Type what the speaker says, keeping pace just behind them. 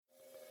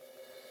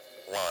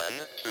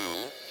two,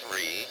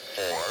 three,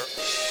 four.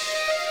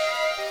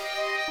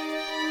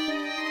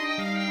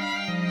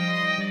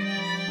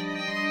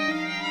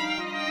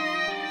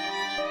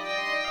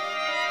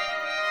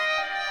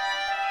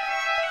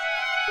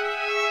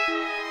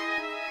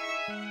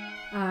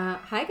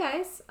 Hi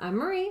guys, I'm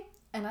Marie.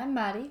 And I'm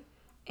Maddie.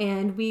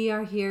 And we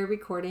are here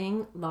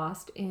recording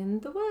Lost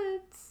in the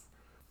Woods.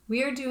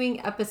 We are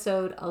doing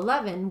episode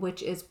 11,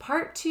 which is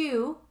part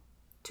 2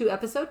 to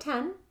episode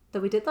 10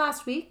 that we did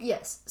last week.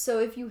 Yes, so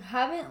if you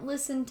haven't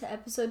listened to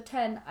episode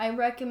 10, I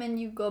recommend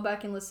you go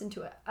back and listen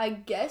to it. I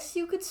guess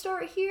you could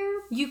start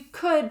here. You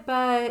could,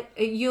 but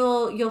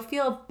you'll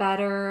feel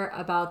better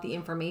about the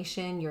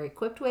information you're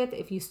equipped with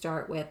if you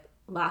start with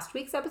last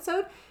week's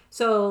episode.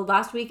 So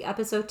last week,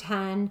 episode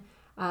 10,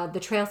 the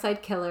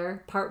Trailside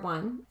Killer, part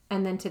 1,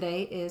 and then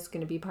today is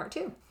going to be part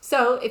 2.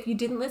 So if you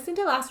didn't listen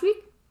to last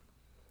week,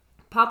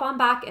 pop on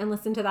back and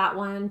listen to that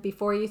one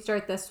before you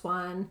start this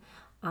one.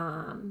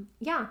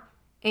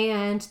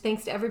 And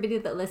thanks to everybody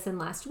that listened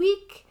last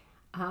week.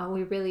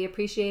 We really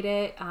appreciate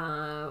it.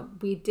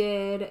 We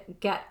did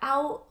get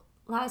out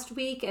last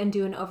week and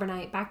do an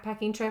overnight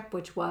backpacking trip,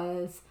 which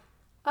was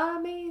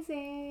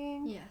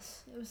amazing.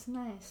 Yes, it was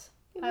nice.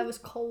 I was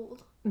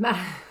cold.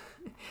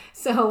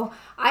 So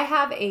I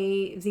have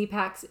a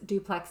Z-Packs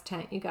duplex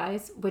tent, you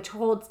guys, which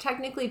holds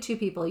technically 2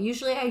 people.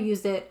 Usually I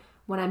use it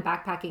when I'm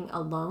backpacking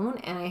alone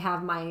and I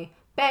have my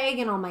bag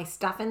and all my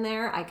stuff in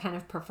there. I kind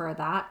of prefer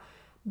that.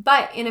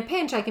 But in a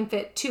pinch, I can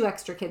fit 2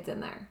 extra kids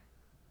in there.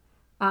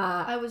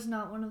 I was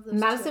not one of those.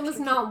 Madison was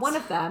not kids. one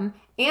of them.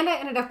 And I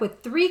ended up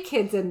with 3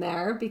 kids in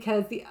there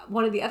because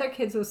one of the other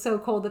kids was so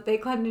cold that they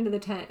climbed into the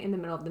tent in the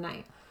middle of the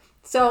night.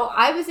 So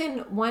I was in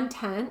one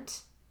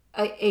tent,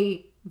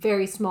 a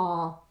very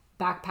small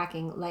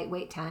backpacking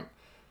lightweight tent,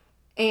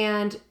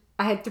 and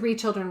I had 3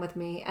 children with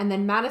me, and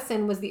then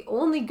Madison was the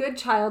only good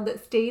child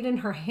that stayed in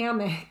her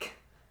hammock.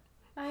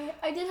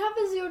 I did have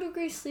a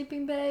 0-degree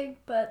sleeping bag,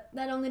 but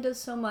that only does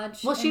so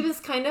much. Well, she was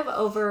kind of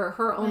over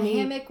her only...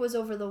 My hammock was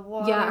over the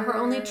water. Yeah, her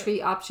only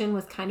tree option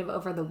was kind of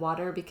over the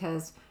water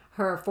because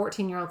her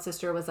 14-year-old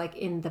sister was like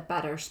in the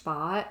better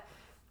spot,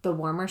 the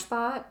warmer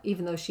spot,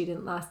 even though she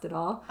didn't last at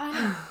all.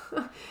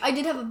 I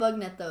did have a bug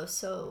net though,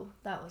 so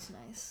that was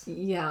nice.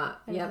 Yeah.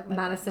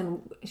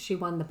 Madison, she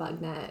won the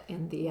bug net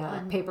in the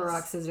paper,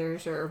 rock,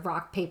 scissors, or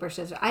rock, paper,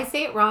 scissors. I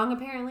say it wrong,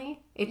 apparently.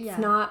 It's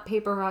not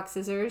paper, rock,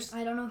 scissors.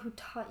 I don't know who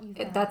taught you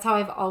that. That's how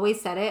I've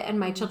always said it, and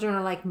my children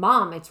are like,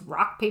 Mom, it's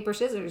rock, paper,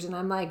 scissors. And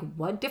I'm like,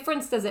 what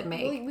difference does it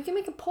make? Well, we can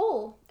make a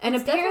poll. And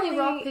it's apparently,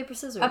 definitely rock, paper,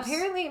 scissors.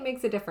 Apparently it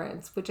makes a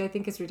difference, which I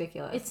think is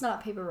ridiculous. It's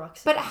not paper, rock,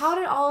 scissors. But how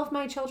did all of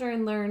my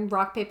children learn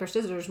rock, paper,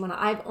 scissors when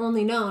I've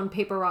only known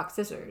paper, rock,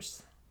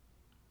 scissors?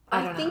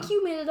 I think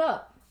you made it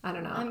up. I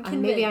don't know. I'm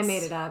convinced. Maybe I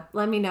made it up.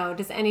 Let me know.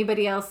 Does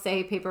anybody else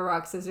say paper,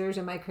 rock, scissors?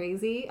 Am I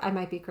crazy? I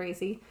might be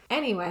crazy.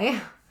 Anyway,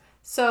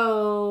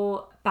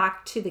 so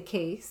back to the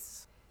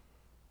case.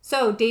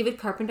 So David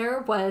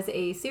Carpenter was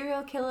a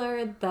serial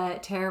killer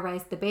that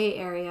terrorized the Bay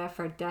Area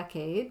for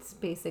decades,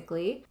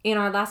 basically. In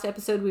our last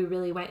episode, we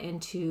really went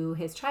into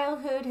his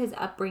childhood, his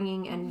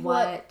upbringing, and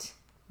what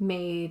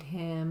made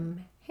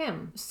him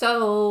him.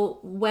 So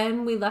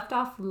when we left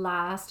off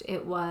last,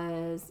 it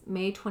was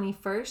May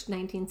 21st,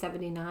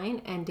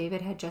 1979, and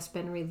David had just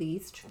been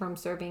released from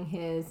serving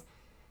his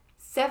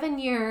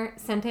 7-year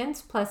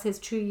sentence plus his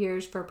 2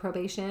 years for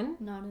probation.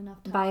 Not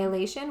enough time.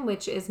 Violation,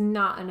 which is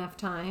not enough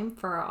time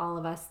for all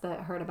of us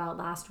that heard about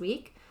last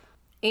week.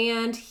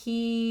 And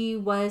he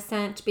was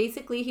sent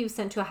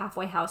to a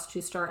halfway house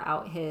to start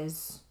out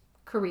his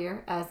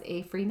career as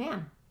a free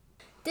man.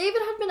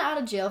 David had been out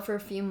of jail for a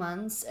few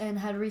months and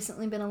had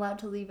recently been allowed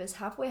to leave his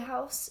halfway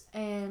house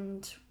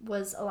and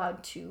was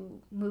allowed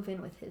to move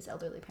in with his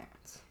elderly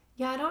parents.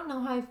 Yeah, I don't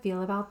know how I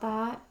feel about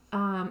that.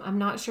 I'm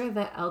not sure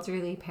that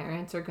elderly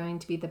parents are going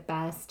to be the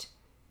best,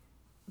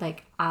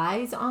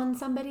 eyes on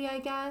somebody, I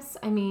guess.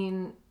 I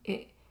mean,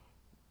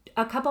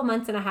 a couple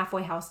months in a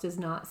halfway house does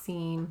not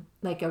seem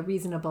like a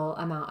reasonable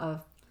amount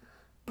of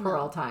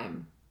parole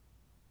time.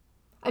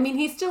 I mean,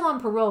 he's still on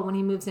parole when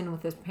he moves in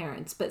with his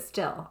parents, but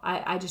still,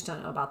 I just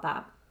don't know about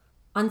that.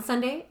 On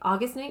Sunday,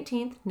 August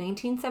 19th,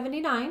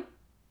 1979,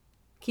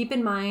 keep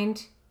in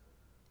mind,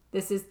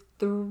 this is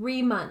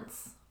 3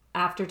 months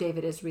after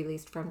David is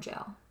released from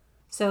jail.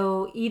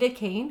 So Ida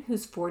Kane,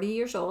 who's 40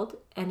 years old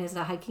and is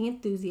a hiking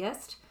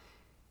enthusiast,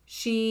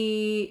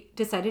 she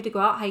decided to go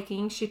out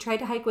hiking. She tried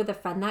to hike with a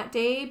friend that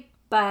day,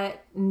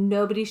 but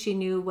nobody she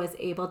knew was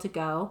able to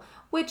go,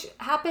 which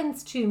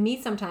happens to me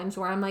sometimes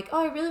where I'm like,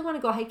 oh, I really want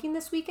to go hiking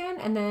this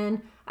weekend, and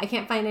then I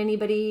can't find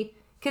anybody,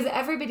 because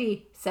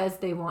everybody says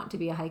they want to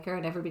be a hiker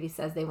and everybody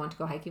says they want to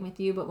go hiking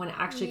with you, but when it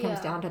actually comes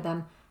down to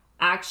them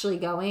actually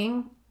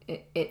going,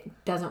 it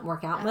doesn't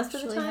work out most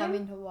of the time. Actually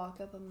having to walk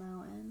up a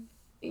mountain.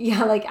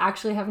 Yeah,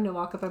 actually having to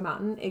walk up a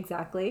mountain,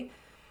 exactly.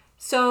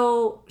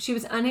 So she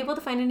was unable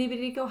to find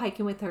anybody to go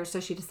hiking with her, so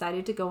she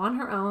decided to go on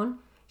her own.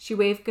 She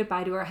waved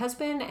goodbye to her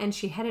husband and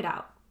she headed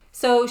out.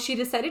 So she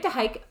decided to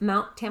hike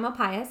Mount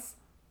Tamalpais.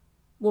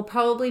 We'll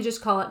probably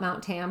just call it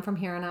Mount Tam from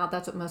here on out.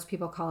 That's what most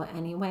people call it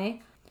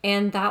anyway.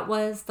 And that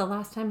was the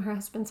last time her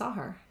husband saw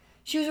her.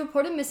 She was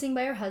reported missing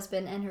by her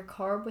husband, and her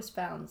car was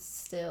found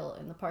still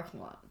in the parking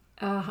lot.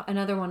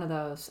 Another one of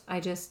those.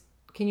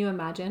 Can you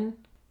imagine?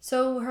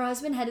 So her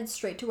husband headed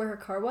straight to where her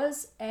car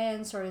was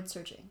and started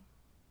searching.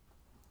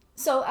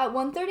 So at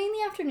 1:30 in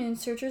the afternoon,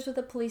 searchers with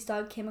a police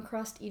dog came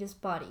across Ida's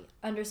body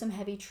under some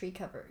heavy tree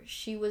cover.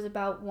 She was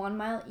about 1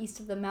 mile east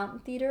of the Mountain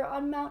Theater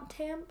on Mount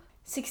Tam,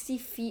 60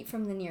 feet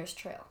from the nearest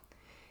trail.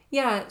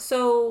 Yeah,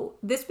 so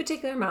this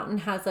particular mountain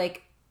has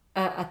like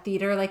a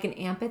theater, like an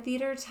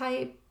amphitheater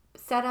type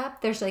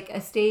setup. There's like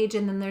a stage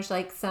and then there's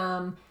like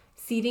some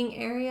seating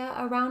area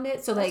around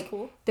it. So That's like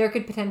cool. There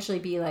could potentially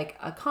be like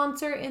a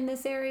concert in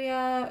this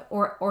area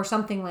or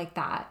something like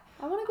that.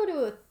 I want to go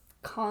to a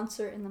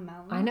concert in the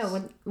mountains. I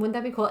know. Wouldn't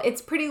that be cool?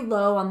 It's pretty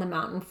low on the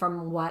mountain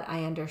from what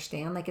I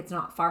understand. Like it's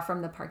not far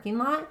from the parking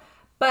lot,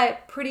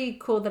 but pretty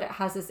cool that it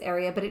has this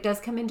area, but it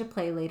does come into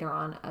play later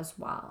on as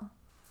well.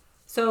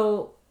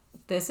 So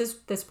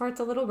this part's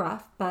a little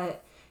rough,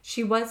 but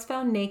she was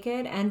found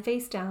naked and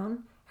face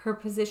down. Her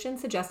position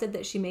suggested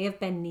that she may have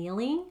been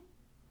kneeling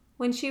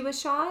when she was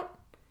shot.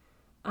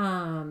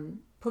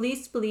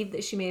 Police believe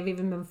that she may have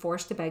even been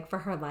forced to beg for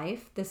her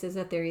life. This is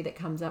a theory that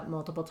comes up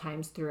multiple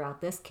times throughout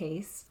this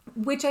case,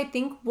 which I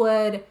think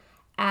would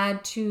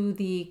add to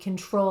the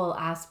control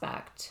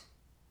aspect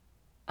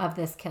of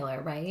this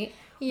killer, right?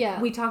 Yeah.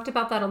 We talked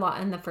about that a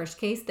lot in the first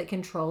case, that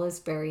control is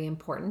very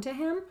important to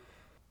him.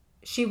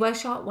 She was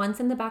shot once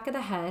in the back of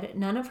the head.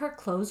 None of her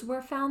clothes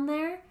were found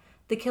there.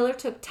 The killer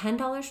took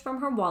 $10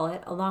 from her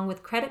wallet along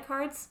with credit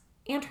cards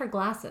and her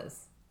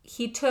glasses.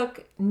 He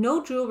took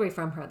no jewelry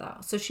from her though,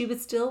 so she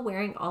was still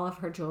wearing all of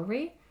her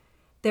jewelry.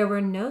 There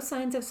were no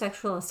signs of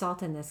sexual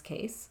assault in this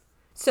case.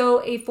 So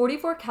a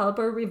 .44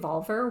 caliber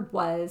revolver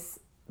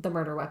was the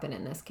murder weapon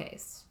in this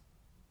case.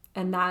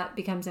 And that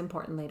becomes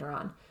important later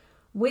on.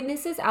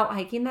 Witnesses out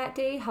hiking that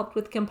day helped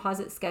with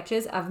composite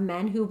sketches of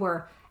men who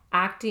were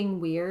acting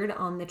weird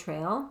on the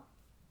trail.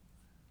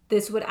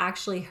 This would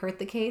actually hurt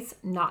the case,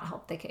 not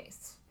help the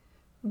case.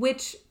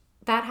 Which,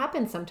 that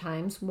happens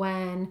sometimes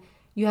when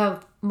you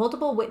have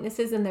multiple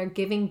witnesses and they're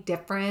giving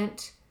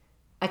different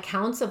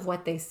accounts of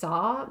what they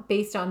saw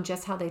based on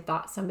just how they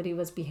thought somebody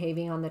was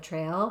behaving on the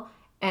trail.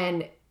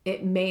 And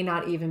it may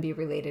not even be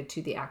related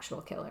to the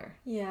actual killer.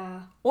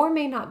 Yeah. Or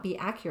may not be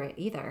accurate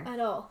either. At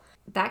all.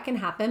 That can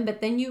happen,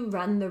 but then you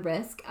run the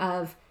risk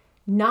of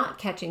not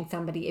catching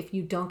somebody if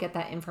you don't get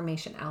that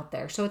information out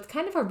there. So it's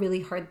kind of a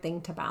really hard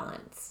thing to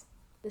balance.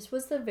 This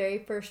was the very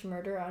first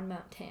murder on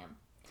Mount Tam.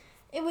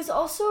 It was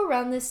also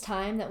around this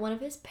time that one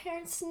of his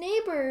parents'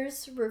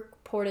 neighbors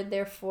reported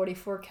their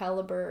 .44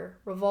 caliber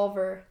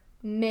revolver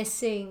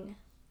missing.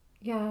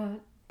 Yeah,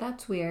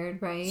 that's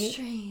weird, right?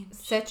 Strange.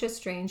 Such a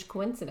strange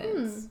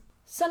coincidence.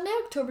 Sunday,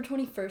 October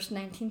 21st,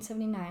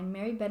 1979,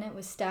 Mary Bennett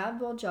was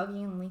stabbed while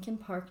jogging in Lincoln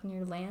Park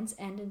near Land's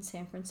End in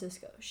San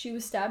Francisco. She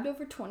was stabbed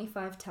over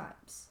 25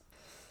 times.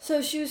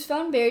 So she was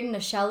found buried in a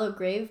shallow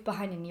grave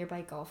behind a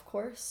nearby golf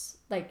course.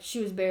 Like, she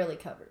was barely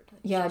covered.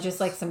 Yeah, just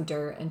like some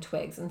dirt and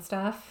twigs and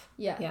stuff.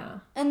 Yeah. Yeah.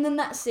 And then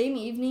that same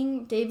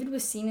evening, David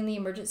was seen in the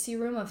emergency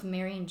room of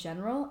Marion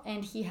General,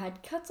 and he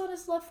had cuts on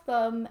his left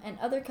thumb and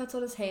other cuts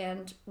on his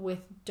hand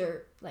with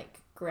dirt, like,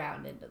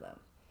 ground into them.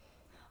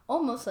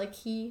 Almost like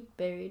he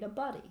buried a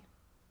body.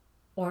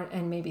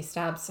 And maybe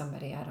stabbed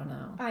somebody, I don't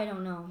know. I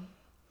don't know.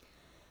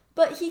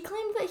 But he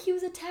claimed that he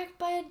was attacked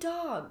by a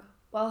dog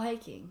while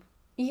hiking.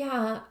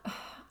 Yeah,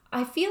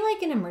 I feel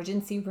like an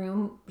emergency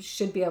room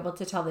should be able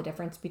to tell the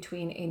difference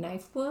between a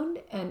knife wound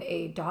and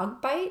a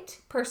dog bite,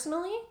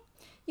 personally.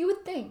 You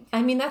would think.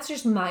 I mean, that's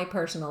just my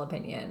personal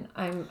opinion.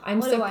 I'm What do I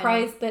know?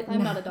 surprised that...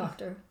 I'm not a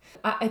doctor.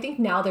 I think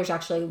now there's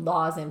actually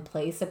laws in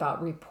place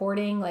about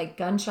reporting like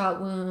gunshot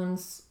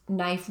wounds,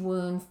 knife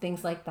wounds,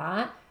 things like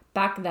that.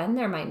 Back then,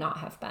 there might not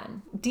have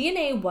been.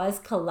 DNA was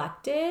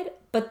collected,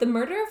 but the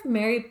murder of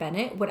Mary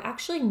Bennett would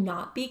actually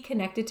not be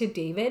connected to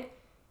David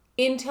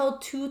until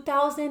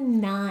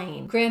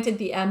 2009. Granted,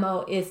 the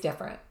MO is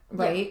different,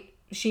 right? Yeah.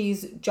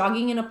 She's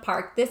jogging in a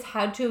park. This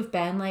had to have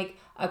been like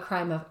a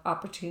crime of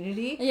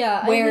opportunity.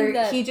 Yeah, where I think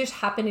that... he just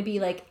happened to be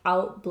like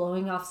out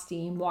blowing off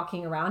steam,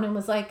 walking around, and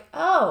was like,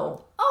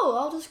 oh,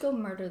 I'll just go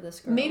murder this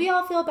girl. Maybe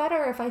I'll feel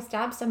better if I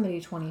stab somebody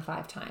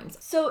 25 times.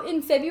 So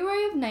in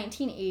February of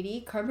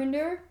 1980,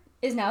 Carpenter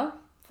is now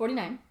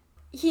 49.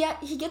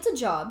 He gets a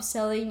job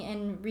selling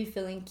and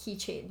refilling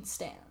keychain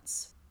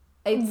stands.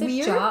 It's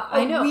weird, a job.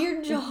 I know.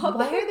 Weird job.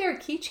 Why are there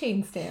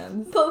keychain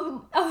stands?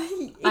 But,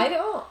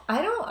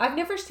 I've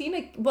never seen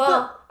a...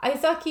 Well, I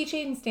saw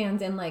keychain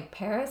stands in, like,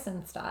 Paris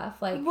and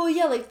stuff. Like, well,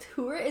 yeah, like,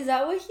 tour? Is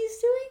that what he's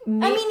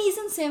doing? I mean, he's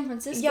in San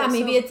Francisco. Yeah,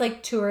 maybe it's,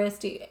 like,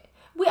 touristy.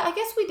 I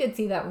guess we did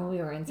see that when we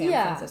were in San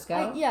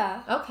Francisco.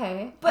 Yeah.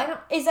 Okay.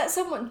 But is that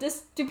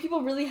do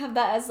people really have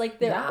that as, like,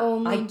 their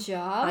only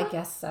job? I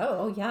guess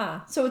so,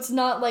 yeah. So it's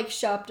not, like,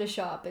 shop to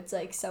shop. It's,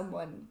 like,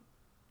 someone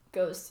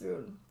goes through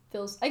and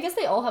fills... I guess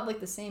they all have,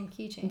 like, the same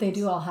keychains. They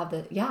do all have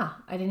the... Yeah,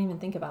 I didn't even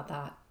think about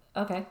that.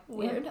 Okay.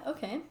 Weird. Yeah.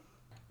 Okay.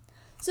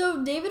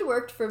 So David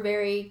worked for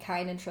very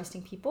kind and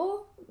trusting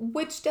people,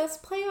 which does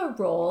play a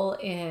role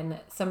in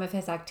some of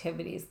his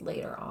activities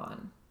later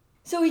on.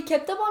 So he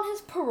kept up on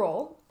his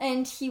parole,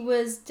 and he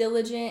was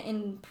diligent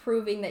in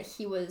proving that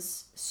he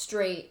was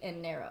straight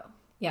and narrow.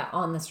 Yeah,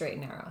 on the straight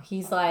and narrow.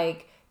 He's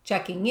like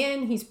checking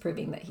in. He's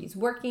proving that he's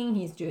working.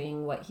 He's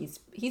doing what he's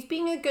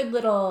being a good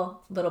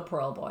little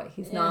parole boy.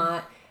 He's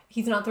not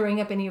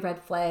throwing up any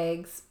red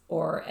flags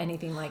or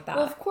anything like that.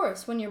 Well, of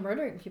course, when you're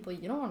murdering people,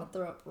 you don't want to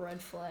throw up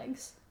red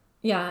flags.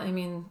 Yeah, I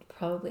mean,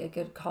 probably a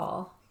good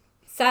call.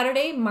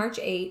 Saturday, March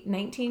 8,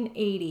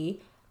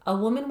 1980, a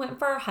woman went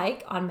for a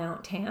hike on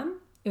Mount Tam.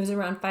 It was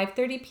around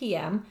 5:30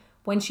 p.m.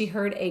 when she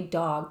heard a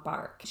dog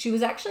bark. She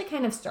was actually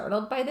kind of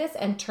startled by this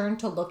and turned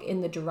to look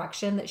in the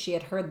direction that she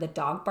had heard the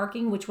dog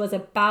barking, which was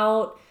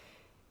about,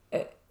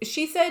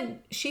 she said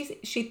she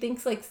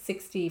thinks like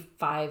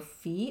 65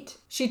 feet.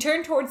 She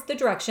turned towards the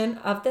direction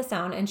of the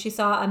sound and she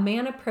saw a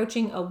man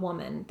approaching a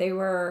woman. They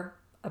were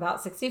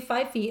about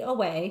 65 feet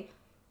away.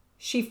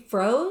 She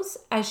froze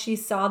as she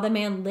saw the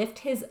man lift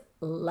his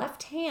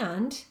left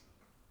hand.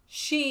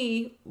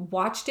 She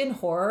watched in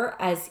horror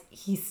as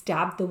he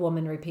stabbed the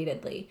woman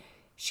repeatedly.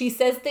 She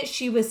says that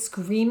she was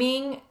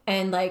screaming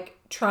and like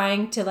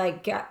trying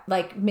to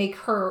make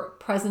her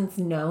presence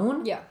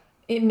known. Yeah.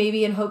 It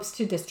maybe in hopes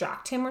to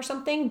distract him or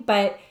something,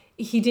 but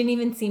he didn't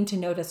even seem to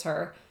notice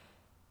her.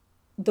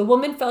 The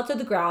woman fell to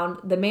the ground.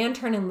 The man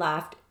turned and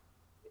left.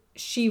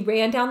 She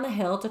ran down the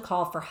hill to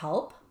call for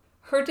help.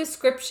 Her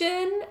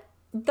description,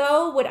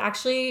 though, would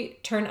actually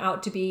turn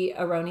out to be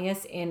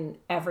erroneous in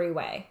every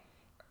way.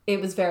 It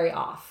was very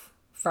off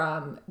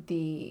from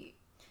the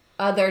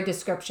other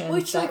descriptions.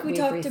 Which, like we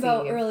talked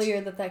about received.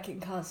 earlier, that can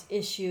cause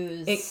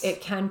issues.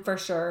 It can for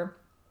sure.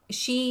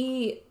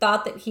 She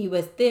thought that he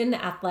was thin,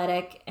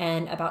 athletic,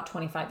 and about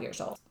 25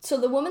 years old. So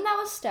the woman that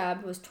was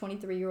stabbed was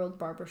 23-year-old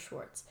Barbara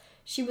Schwartz.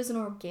 She was an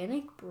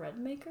organic bread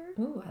maker.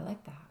 Ooh, I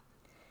like that.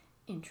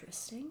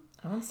 Interesting.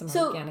 I want some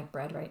organic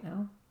bread right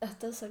now. That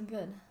does sound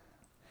good.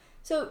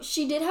 So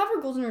she did have her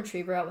golden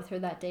retriever out with her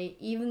that day,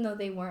 even though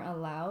they weren't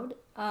allowed.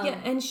 Yeah,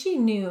 and she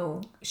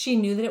knew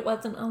that it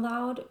wasn't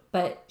allowed,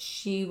 but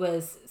she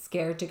was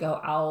scared to go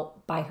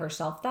out by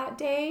herself that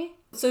day.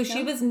 So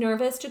she was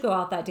nervous to go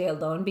out that day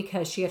alone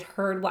because she had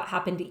heard what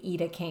happened to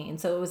Ida Kane.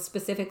 So it was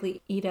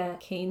specifically Ida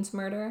Kane's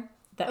murder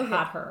that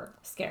had her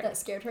scared. That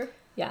scared her?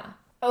 Yeah.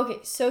 Okay,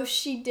 so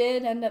she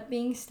did end up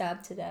being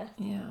stabbed to death.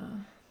 Yeah.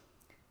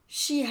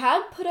 She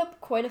had put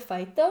up quite a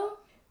fight, though.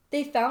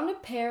 They found a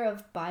pair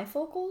of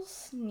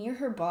bifocals near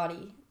her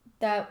body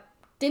that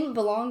didn't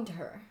belong to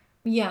her.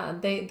 Yeah,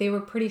 they were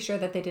pretty sure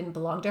that they didn't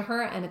belong to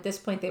her, and at this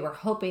point they were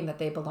hoping that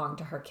they belonged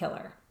to her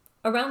killer.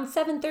 Around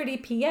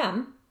 7:30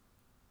 p.m.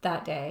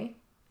 that day,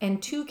 and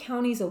 2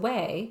 counties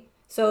away,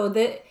 so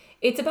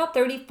it's about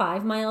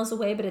 35 miles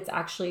away, but it's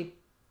actually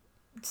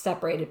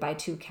separated by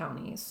 2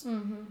 counties.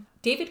 Mm-hmm.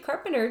 David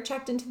Carpenter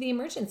checked into the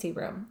emergency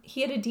room.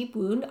 He had a deep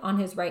wound on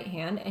his right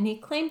hand, and he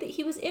claimed that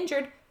he was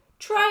injured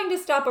trying to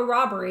stop a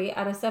robbery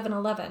at a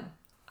 7-Eleven.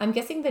 I'm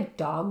guessing the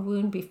dog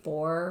wound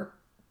before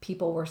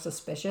people were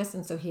suspicious,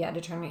 and so he had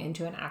to turn it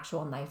into an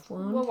actual knife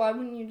wound. Well, why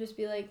wouldn't you just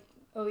be like,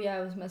 oh yeah,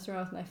 I was messing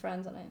around with my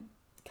friends and I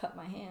cut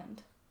my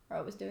hand? Or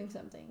I was doing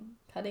something,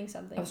 cutting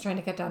something. I was trying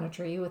to cut down a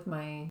tree with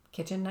my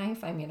kitchen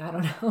knife. I mean, I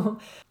don't know.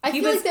 I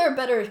feel like there are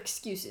better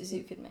excuses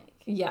you could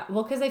make. Yeah,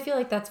 well, because I feel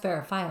like that's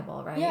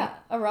verifiable, right? Yeah,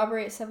 a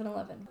robbery at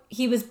 7-Eleven.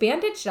 He was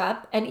bandaged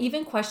up and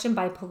even questioned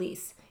by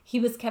police. He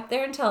was kept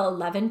there until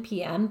 11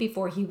 p.m.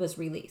 before he was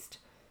released.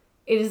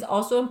 It is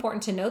also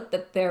important to note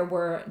that there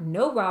were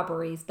no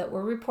robberies that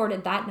were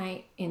reported that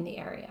night in the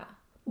area.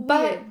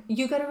 But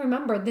you got to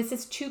remember, this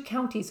is 2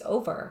 counties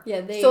over.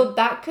 Yeah, so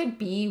that could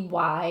be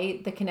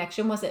why the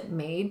connection wasn't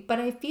made. But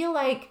I feel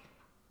like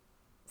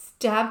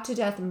stabbed to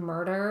death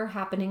murder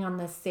happening on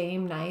the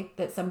same night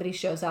that somebody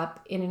shows up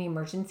in an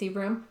emergency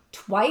room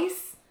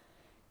twice.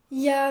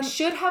 Yeah,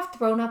 should have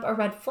thrown up a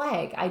red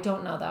flag. I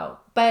don't know though,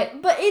 but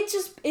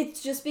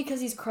it's just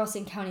because he's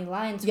crossing county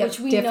lines, which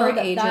we different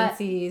know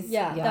agencies.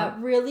 That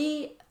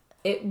really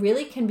it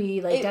really can be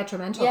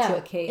detrimental to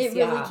a case. It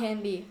really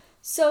can be.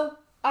 So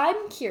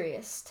I'm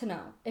curious to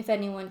know if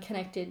anyone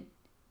connected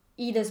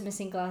Ida's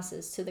missing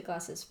glasses to the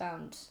glasses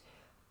found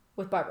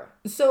with Barbara.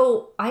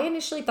 So I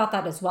initially thought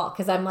that as well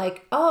because I'm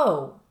like,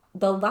 oh,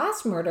 the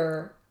last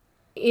murder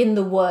in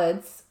the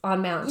woods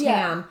on Mount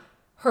Tam.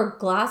 Her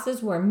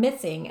glasses were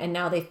missing, and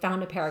now they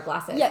found a pair of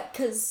glasses. Yeah,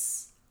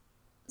 because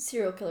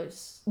serial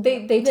killers...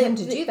 They tend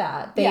to do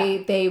that.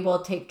 They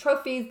will take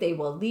trophies, they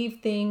will leave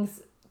things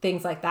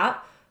like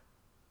that.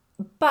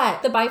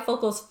 But the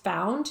bifocals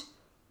found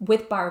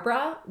with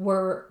Barbara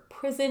were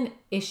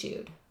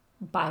prison-issued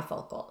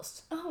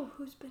bifocals. Oh,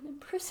 who's been in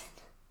prison?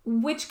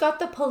 Which got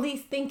the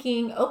police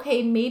thinking,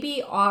 okay,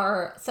 maybe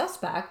our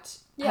suspect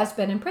has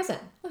been in prison.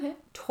 Okay.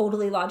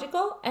 Totally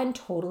logical and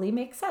totally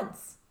makes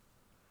sense.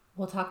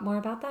 We'll talk more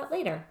about that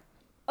later.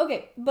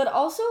 Okay, but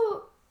also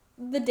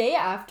the day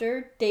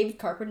after, David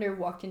Carpenter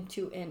walked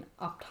into an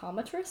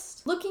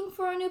optometrist looking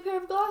for a new pair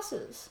of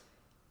glasses.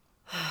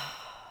 You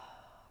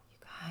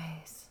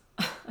guys,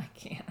 I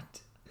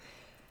can't.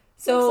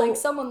 So looks like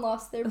someone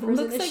lost their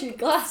person-issued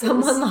glasses.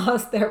 Someone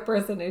lost their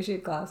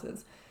person-issued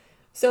glasses.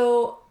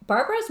 So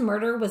Barbara's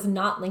murder was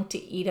not linked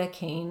to Ida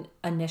Kane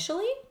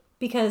initially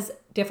because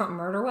different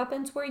murder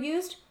weapons were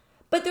used,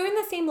 but they're in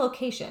the same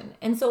location.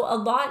 And so a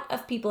lot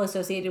of people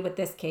associated with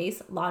this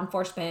case, law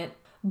enforcement,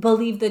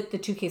 believe that the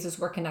two cases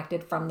were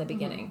connected from the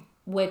beginning,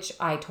 which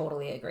I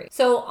totally agree.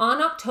 So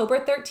on October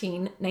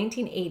 13,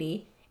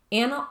 1980,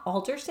 Anna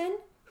Alderson,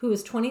 who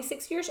was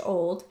 26 years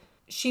old,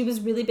 she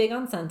was really big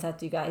on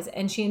sunsets, you guys,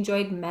 and she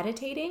enjoyed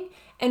meditating.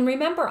 And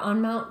remember,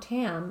 on Mount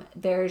Tam,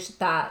 there's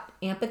that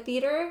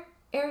amphitheater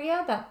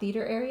area, that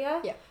theater area.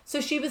 Yeah. So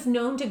she was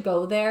known to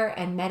go there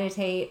and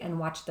meditate and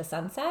watch the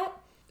sunset.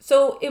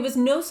 So it was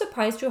no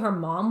surprise to her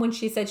mom when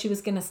she said she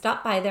was going to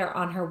stop by there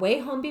on her way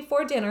home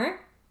before dinner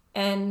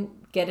and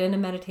get in a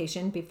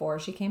meditation before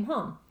she came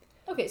home.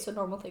 Okay, so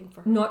normal thing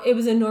for her. No, it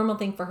was a normal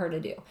thing for her to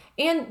do.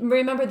 And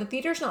remember, the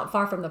theater's not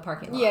far from the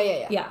parking lot.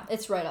 Yeah.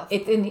 It's right off.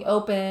 It's in the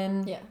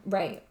open. Yeah.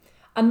 Right.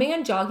 A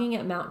man jogging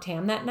at Mount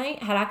Tam that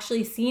night had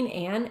actually seen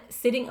Anne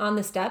sitting on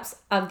the steps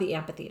of the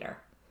amphitheater.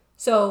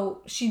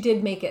 So she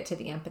did make it to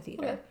the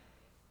amphitheater. Okay.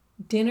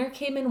 Dinner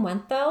came and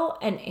went, though,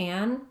 and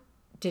Anne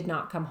did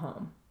not come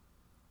home.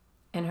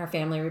 And her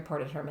family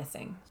reported her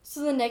missing.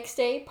 So the next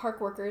day, park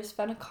workers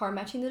found a car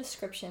matching the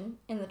description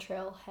in the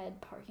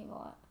Trailhead parking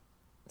lot.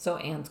 So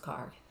Anne's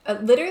car.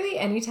 Literally,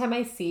 anytime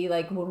I see,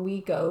 like, when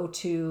we go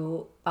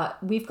to,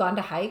 we've gone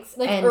to hikes.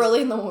 Like, and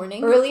early in the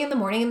morning? Early in the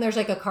morning, and there's,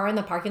 like, a car in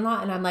the parking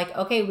lot, and I'm like,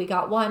 okay, we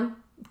got one.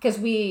 Because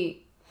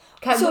we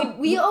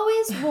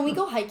always, when we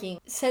go hiking,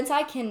 since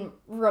I can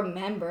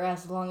remember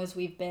as long as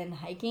we've been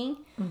hiking,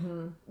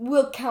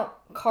 we'll count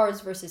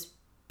cars versus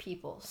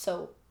people.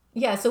 So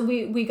yeah, so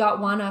we got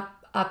one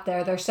up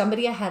there. There's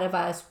somebody ahead of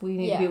us. We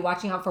need to be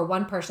watching out for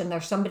one person.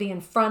 There's somebody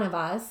in front of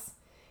us.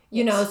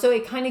 You know, so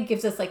it kind of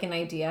gives us like an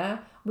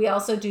idea. We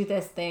also do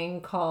this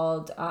thing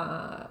called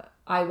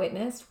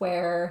eyewitness,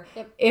 where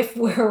if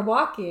we're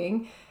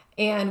walking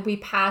and we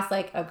pass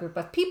like a group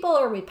of people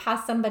or we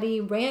pass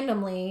somebody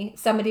randomly,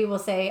 somebody will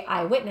say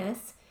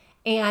eyewitness,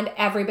 and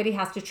everybody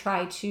has to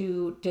try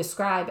to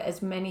describe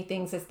as many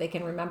things as they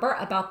can remember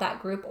about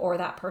that group or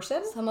that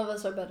person. Some of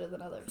us are better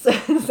than others.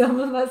 Some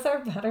of us are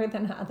better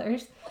than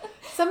others.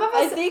 Some of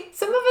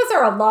us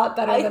are a lot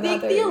better than others. I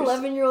think the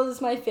 11-year-old is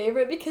my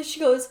favorite because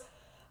she goes,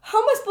 how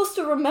am I supposed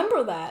to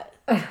remember that?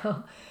 I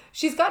know.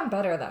 She's gotten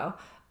better though.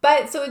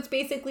 But so it's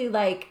basically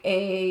like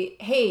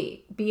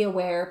hey, be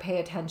aware, pay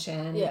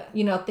attention,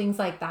 you know, things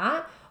like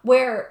that.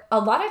 Where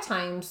a lot of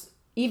times,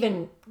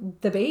 even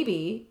the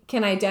baby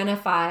can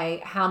identify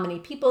how many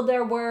people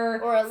there were,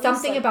 or at least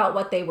something like about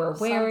what they were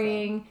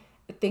wearing,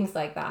 things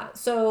like that.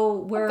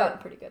 So I've gotten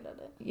pretty good at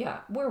it. Yeah,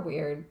 we're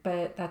weird,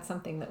 but that's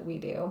something that we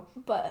do.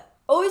 But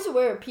always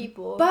aware of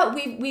people. But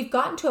we've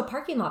gotten to a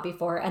parking lot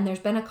before, and there's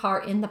been a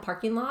car in the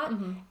parking lot,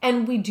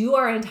 and we do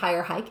our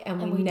entire hike,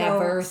 and we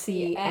never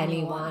see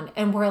anyone.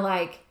 And we're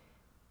like,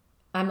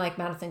 I'm like,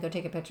 Madison, go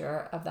take a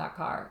picture of that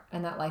car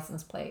and that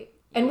license plate.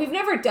 And we've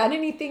never done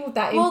anything with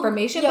that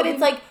information, but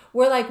it's like,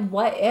 we're like,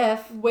 what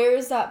if? Where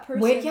is that person?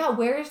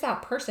 Where is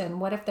that person?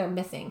 What if they're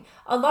missing?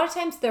 A lot of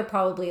times they're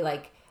probably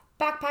like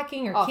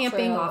backpacking or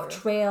camping off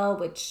trail,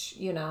 which,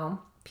 you know,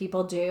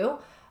 people do.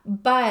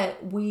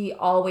 But we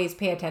always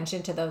pay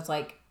attention to those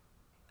like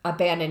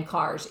abandoned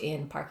cars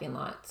in parking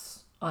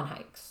lots on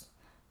hikes.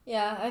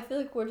 Yeah, I feel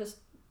like we're just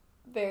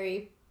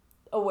very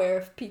aware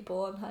of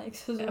people on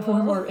hikes as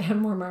well. We're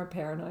more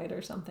paranoid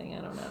or something. I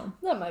don't know.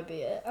 That might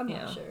be it. I'm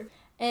not sure.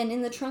 And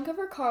in the trunk of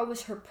her car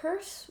was her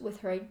purse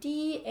with her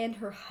ID, and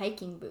her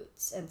hiking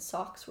boots and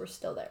socks were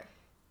still there.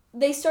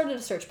 They started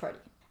a search party.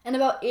 And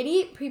about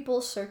 88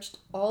 people searched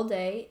all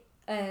day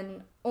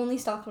and only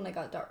stopped when it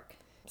got dark.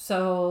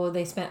 So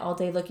they spent all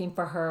day looking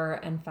for her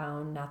and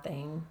found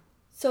nothing.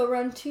 So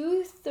around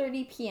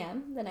 2:30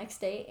 p.m. the next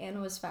day, Anna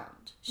was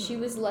found. She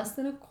was less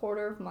than a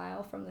quarter of a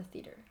mile from the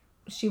theater.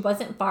 She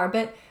wasn't far,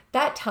 but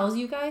that tells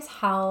you guys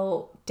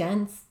how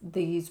dense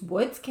these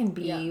woods can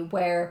be,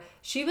 where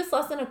she was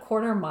less than a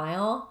quarter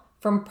mile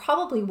from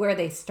probably where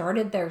they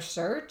started their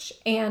search,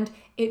 and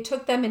it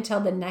took them until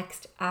the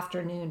next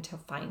afternoon to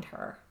find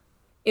her.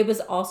 It was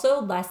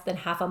also less than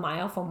half a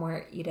mile from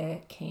where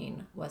Ida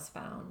Kane was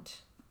found.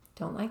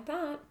 Don't like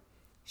that.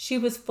 She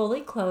was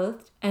fully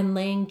clothed and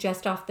laying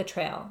just off the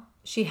trail.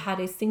 She had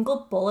a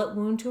single bullet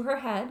wound to her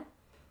head.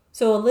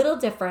 So a little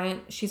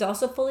different. She's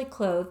also fully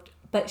clothed,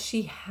 but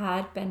she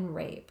had been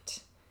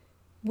raped,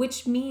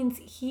 which means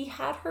he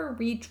had her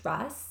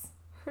redress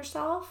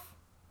herself,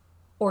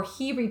 or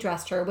he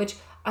redressed her, which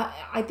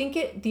I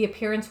think the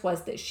appearance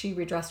was that she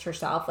redressed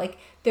herself. Like,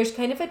 there's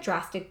kind of a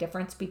drastic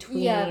difference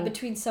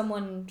between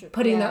someone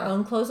putting their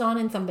own clothes on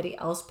and somebody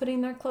else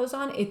putting their clothes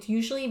on. It's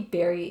usually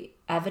very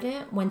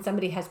evident when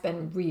somebody has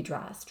been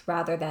redressed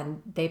rather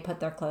than they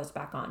put their clothes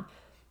back on.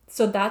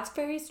 So that's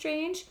very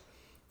strange.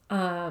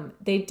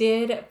 They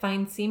did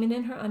find semen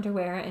in her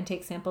underwear and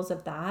take samples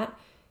of that.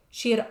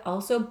 She had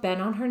also been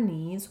on her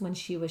knees when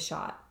she was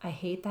shot. I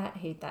hate that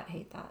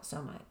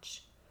so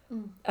much.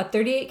 A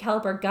 .38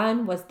 caliber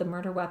gun was the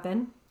murder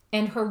weapon,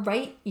 and her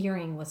right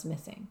earring was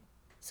missing.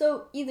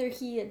 So either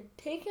he had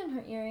taken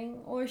her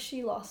earring or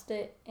she lost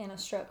it in a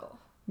struggle.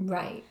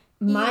 Right.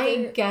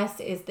 My guess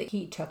is that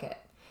he took it.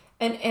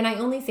 And I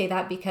only say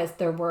that because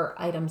there were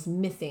items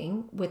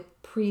missing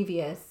with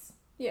previous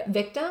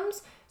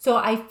victims. So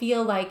I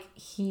feel like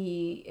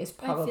he is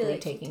probably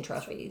taking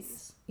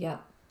trophies. Yeah.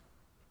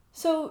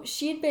 So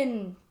she had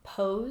been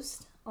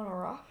posed on a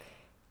rock?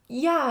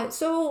 Yeah.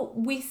 So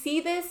we see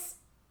this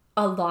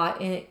a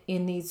lot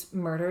in these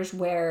murders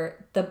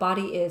where the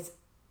body is,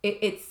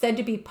 it's said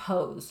to be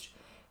posed.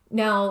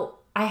 Now,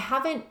 I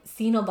haven't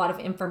seen a lot of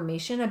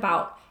information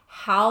about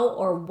how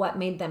or what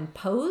made them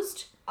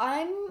posed.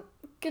 I'm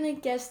gonna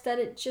guess that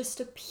it just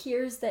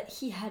appears that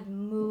he had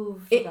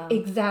moved them.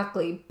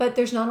 Exactly. But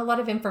there's not a lot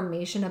of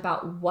information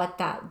about what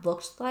that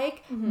looks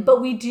like. Mm-hmm.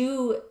 But we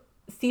do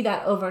see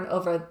that over and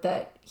over,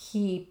 that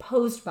he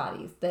posed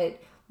bodies,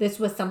 that this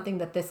was something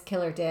that this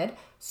killer did.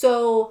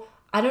 So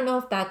I don't know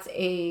if that's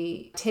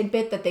a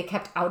tidbit that they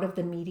kept out of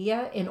the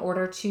media in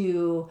order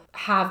to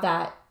have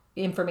that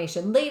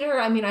information later.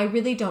 I mean, I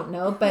really don't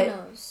know,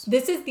 but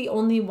this is the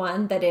only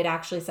one that it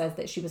actually says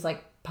that she was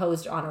like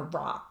posed on a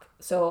rock.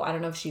 So I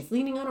don't know if she's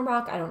leaning on a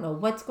rock. I don't know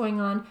what's going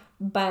on,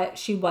 but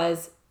she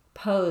was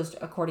posed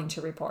according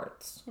to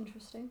reports.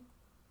 Interesting.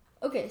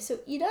 Okay, so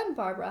Ida and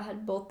Barbara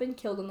had both been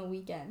killed on the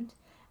weekend,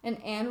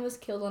 and Anne was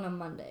killed on a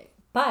Monday.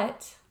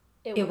 But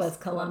it was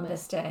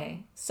Columbus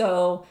Day.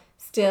 So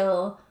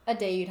still a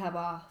day you'd have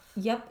off.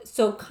 Yep.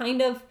 So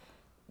kind of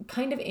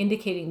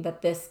indicating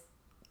that this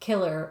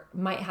killer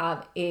might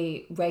have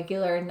a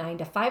regular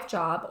 9-to-5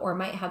 job, or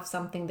might have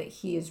something that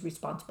he is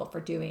responsible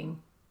for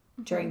doing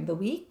during the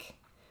week.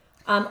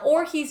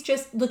 Or he's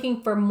just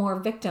looking for more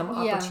victim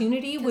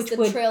opportunity, which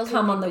would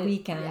come on the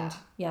weekend.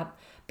 Yep.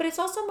 But it's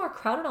also more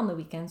crowded on the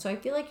weekend. So I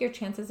feel like your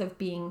chances of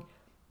being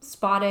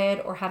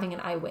spotted or having an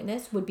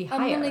eyewitness would be higher.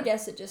 I'm going to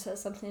guess it just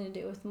has something to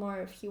do with more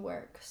if he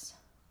works.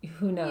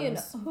 Who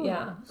knows? Who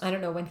knows? I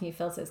don't know when he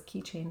fills his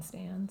keychain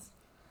stands.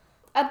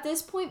 At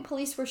this point,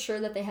 police were sure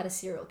that they had a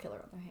serial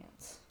killer on their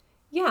hands.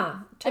 Yeah,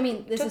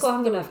 this took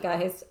long enough,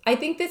 guys. I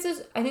think this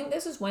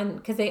is when,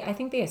 because I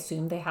think they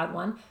assumed they had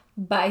one,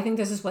 but I think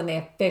this is when they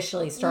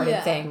officially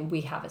started saying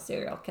we have a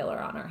serial killer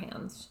on our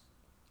hands.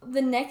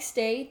 The next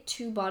day,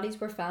 2 bodies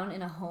were found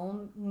in a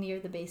home near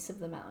the base of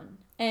the mountain,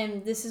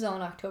 and this is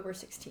on October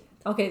 16th.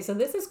 Okay, so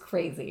this is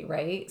crazy,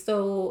 right?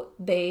 So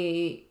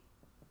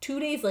 2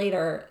 days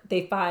later,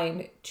 they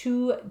find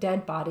 2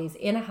 dead bodies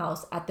in a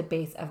house at the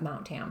base of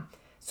Mount Tam.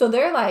 So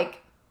they're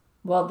like,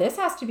 well, this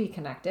has to be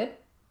connected,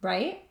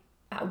 right?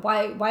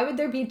 Why would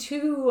there be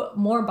 2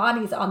 more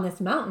bodies on this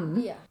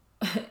mountain? Yeah.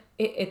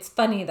 It's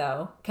funny,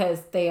 though,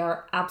 because they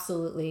are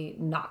absolutely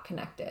not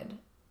connected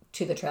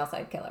to the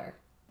Trailside killer.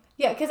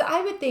 Yeah, because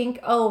I would think,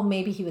 oh,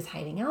 maybe he was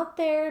hiding out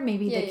there.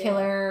 Maybe the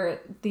killer,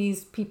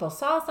 these people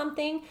saw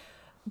something.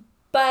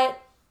 But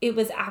it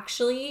was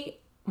actually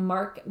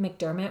Mark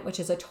McDermott, which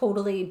is a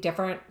totally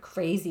different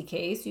crazy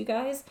case, you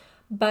guys.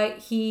 But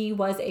he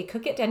was a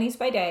cook at Denny's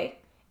by day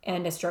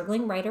and a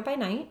struggling writer by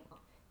night.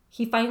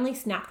 He finally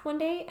snapped one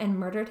day and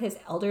murdered his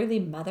elderly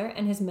mother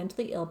and his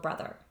mentally ill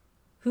brother,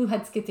 who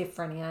had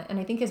schizophrenia. And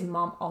I think his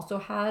mom also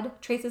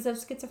had traces of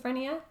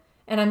schizophrenia.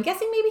 And I'm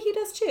guessing maybe he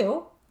does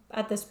too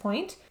at this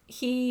point.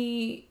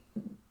 He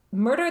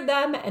murdered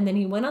them and then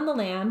he went on the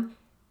lam.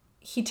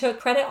 He took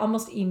credit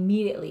almost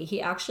immediately.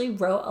 He actually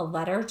wrote a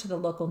letter to the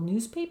local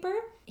newspaper.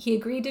 He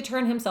agreed to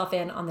turn himself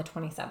in on the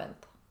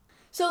 27th.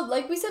 So,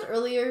 like we said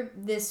earlier,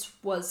 this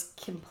was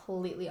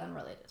completely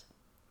unrelated.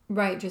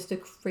 Right, just a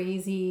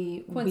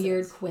crazy,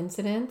 weird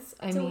coincidence.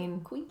 I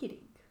mean... Coinkydink.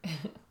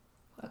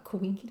 A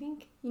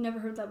coinkydink? You never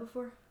heard that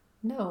before?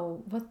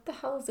 No. What the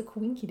hell is a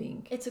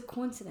coinkydink? It's a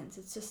coincidence.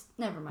 It's just...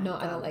 Never mind. No,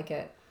 I don't like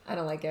it. I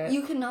don't like it.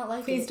 You cannot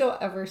like Please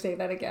don't ever say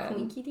that again.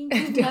 Coinkydink?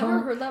 You've never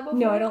heard that before?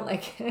 No, I don't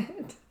like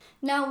it.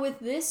 Now, with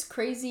this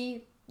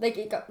crazy...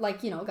 it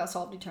got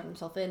solved. He turned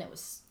himself in. It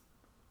was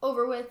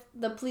over with.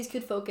 The police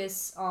could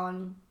focus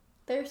on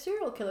their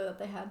serial killer that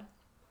they had.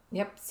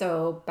 Yep.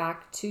 So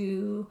back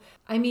to,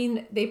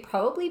 they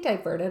probably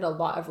diverted a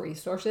lot of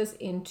resources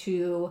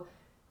into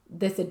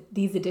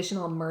these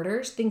additional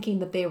murders, thinking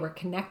that they were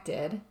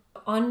connected.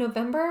 On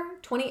November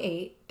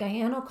 28,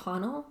 Diane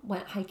O'Connell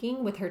went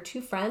hiking with her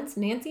 2 friends,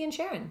 Nancy and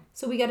Sharon.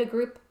 So we got a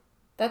group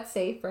that's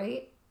safe,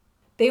 right?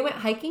 They went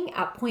hiking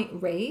at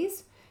Point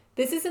Reyes.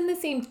 This is in the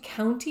same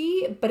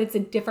county, but it's a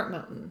different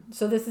mountain.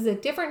 So this is a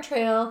different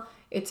trail.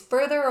 It's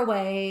further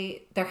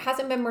away. There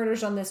hasn't been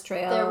murders on this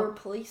trail. There were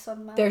police on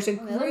the mountain. There's a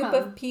group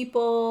of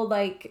people,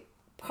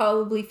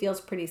 probably feels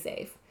pretty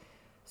safe.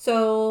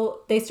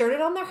 So they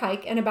started on their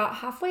hike, and about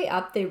halfway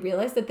up, they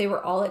realized that they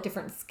were all at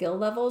different skill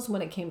levels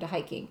when it came to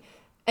hiking.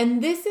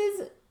 And this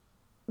is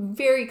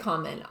very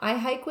common. I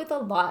hike with a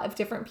lot of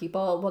different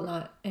people. Well,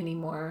 not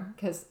anymore,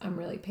 because I'm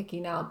really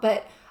picky now.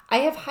 But I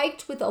have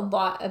hiked with a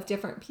lot of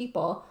different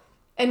people.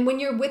 And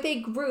when you're with a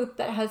group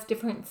that has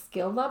different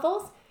skill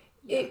levels,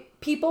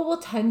 people will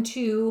tend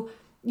to,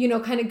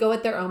 kind of go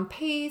at their own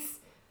pace.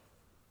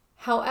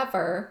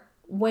 However,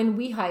 when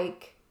we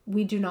hike,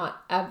 we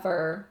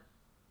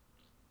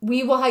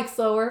will hike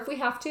slower if we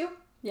have to,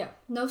 Yeah.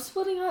 No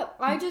splitting up.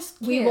 I just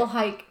can't. We will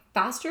hike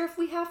faster if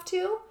we have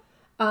to.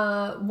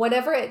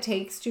 Whatever it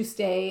takes to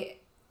stay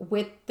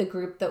with the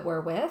group that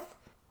we're with.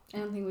 I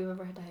don't think we've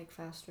ever had to hike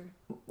faster.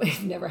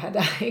 We've never had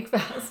to hike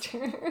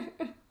faster.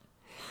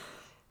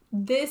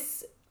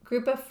 This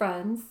group of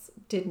friends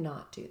did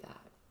not do that.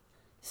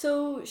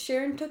 So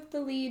Sharon took the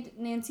lead,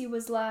 Nancy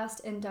was last,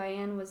 and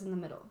Diane was in the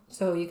middle.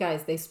 So you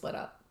guys, they split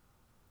up.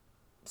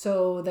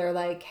 So they're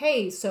like,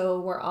 hey, so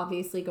we're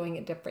obviously going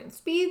at different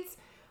speeds.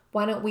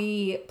 Why don't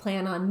we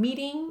plan on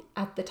meeting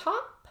at the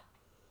top?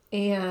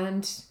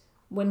 And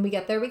when we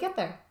get there, we get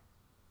there.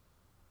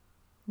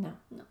 No.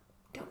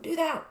 Don't do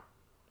that.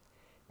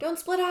 Don't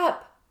split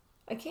up.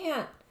 I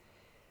can't.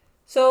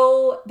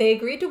 So they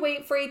agreed to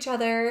wait for each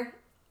other.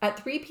 At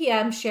 3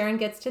 p.m., Sharon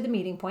gets to the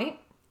meeting point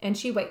and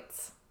she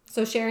waits.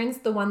 So Sharon's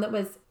the one that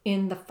was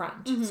in the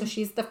front. Mm-hmm. So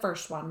she's the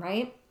first one,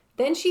 right?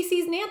 Then she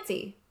sees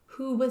Nancy,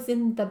 who was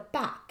in the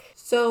back.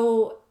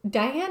 So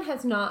Diane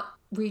has not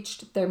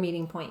reached their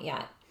meeting point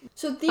yet.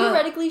 So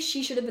theoretically,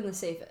 she should have been the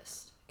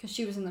safest because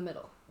she was in the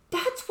middle.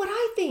 That's what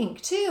I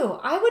think, too.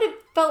 I would have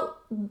felt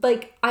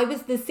like I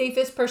was the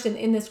safest person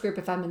in this group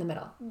if I'm in the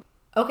middle.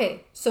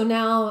 Okay, so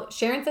now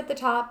Sharon's at the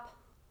top,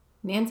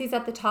 Nancy's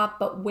at the top,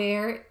 but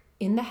where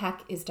in the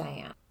heck is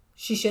Diane?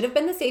 She should have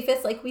been the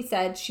safest, like we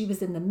said. She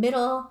was in the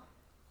middle.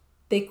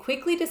 They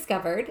quickly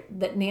discovered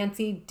that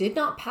Nancy did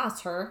not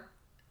pass her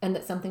and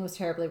that something was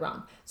terribly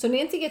wrong. So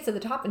Nancy gets to the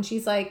top and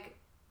she's like,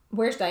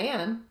 where's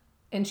Diane?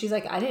 And she's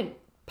like, I didn't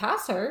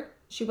pass her.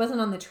 She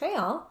wasn't on the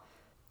trail.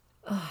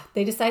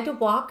 They decide to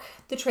walk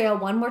the trail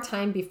one more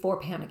time before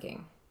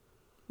panicking,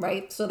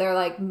 right? So they're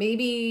like,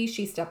 maybe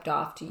she stepped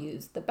off to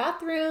use the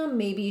bathroom.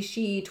 Maybe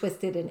she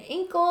twisted an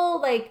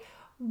ankle. Like,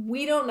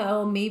 we don't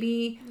know.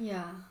 Maybe,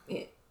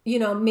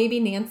 maybe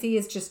Nancy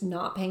is just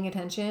not paying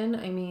attention.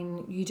 I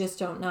mean, you just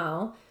don't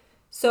know.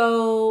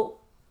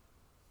 So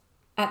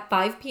at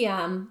 5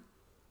 p.m.,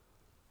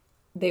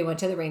 they went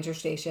to the ranger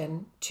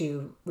station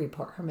to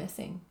report her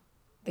missing.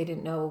 They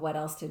didn't know what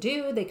else to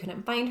do. They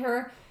couldn't find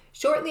her.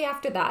 Shortly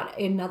after that,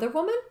 another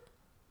woman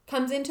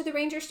comes into the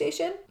ranger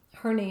station.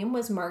 Her name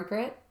was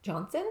Margaret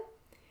Johnson.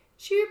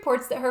 She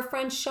reports that her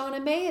friend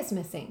Shauna May is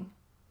missing.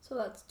 So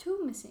that's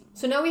 2 missing.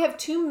 So now we have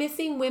 2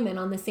 missing women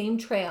on the same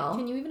trail.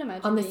 Can you even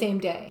imagine on the same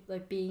day?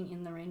 Like being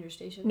in the ranger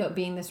station? No,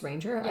 being this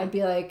ranger. Yeah. I'd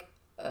be like,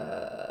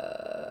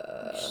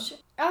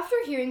 After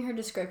hearing her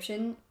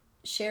description,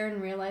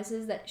 Sharon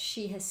realizes that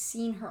she has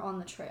seen her on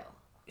the trail.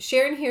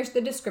 Sharon hears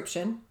the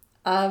description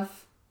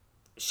of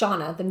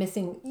Shauna, the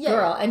missing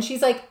girl, and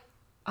she's like,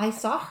 I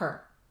saw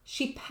her.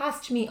 She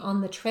passed me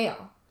on the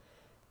trail.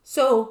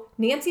 So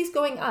Nancy's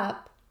going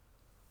up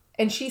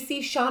and she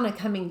sees Shauna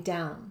coming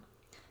down.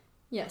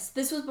 Yes,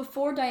 this was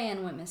before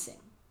Diane went missing.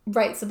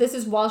 Right, so this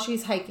is while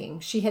she's hiking.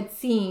 She had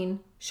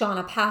seen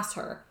Shauna pass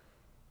her.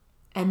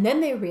 And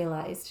then they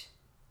realized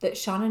that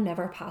Shauna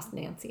never passed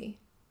Nancy.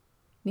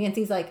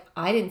 Nancy's like,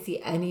 I didn't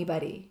see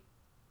anybody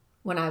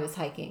when I was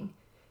hiking.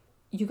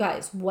 You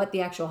guys, what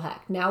the actual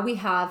heck? Now we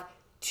have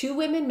 2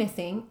 women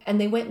missing,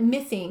 and they went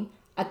missing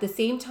at the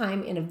same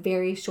time in a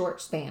very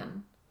short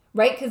span,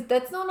 right? Because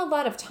that's not a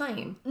lot of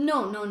time.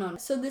 No.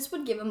 So this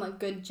would give them a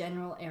good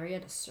general area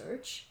to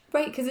search.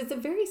 Right, because it's a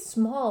very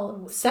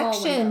small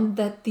section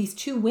window that these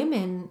 2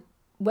 women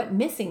went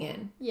missing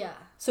in. Yeah.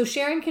 So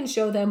Sharon can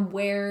show them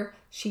where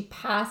she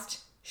passed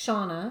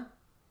Shauna,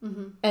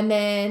 and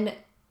then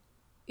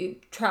you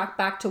track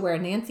back to where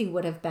Nancy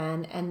would have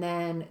been, and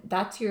then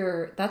that's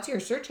your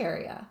search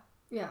area.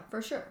 Yeah,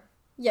 for sure.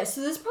 Yeah,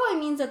 so this probably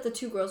means that the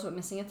 2 girls went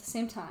missing at the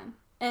same time.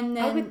 And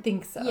then, I would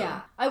think so.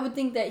 Yeah, I would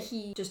think that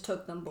he just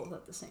took them both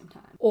at the same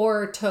time.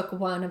 Or took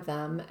one of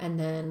them and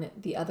then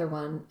the other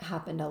one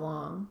happened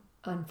along,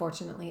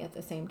 unfortunately, at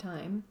the same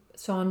time.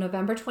 So on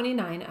November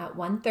 29 at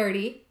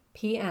 1:30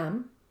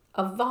 p.m.,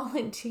 a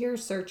volunteer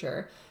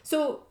searcher.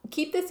 So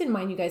keep this in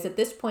mind, you guys. At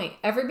this point,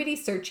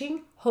 everybody's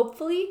searching,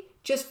 hopefully,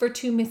 just for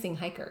 2 missing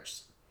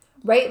hikers,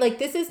 right? Like,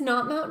 this is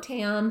not Mount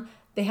Tam.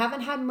 They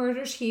haven't had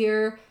murders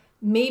here.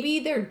 Maybe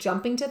they're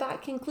jumping to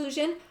that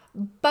conclusion,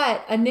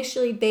 but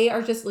initially they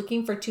are just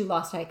looking for 2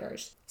 lost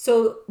hikers.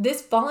 So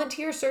this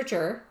volunteer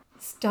searcher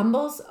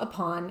stumbles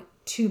upon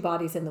 2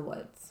 bodies in the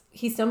woods.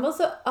 He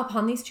stumbles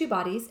upon these 2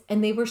 bodies,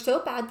 and they were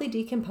so badly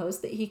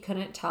decomposed that he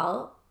couldn't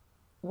tell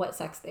what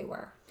sex they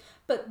were.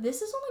 But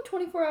this is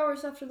only 24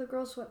 hours after the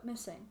girls went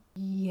missing.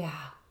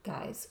 Yeah,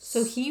 guys.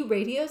 So he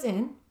radios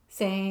in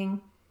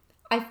saying,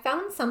 I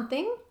found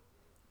something,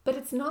 but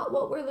it's not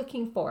what we're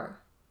looking for.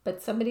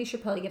 But somebody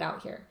should probably get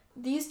out here.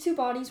 These 2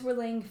 bodies were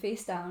laying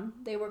face down.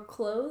 They were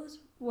clothed.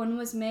 One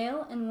was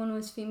male and one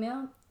was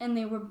female. And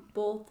they were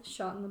both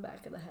shot in the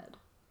back of the head.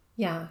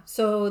 Yeah.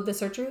 So the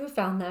searcher who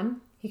found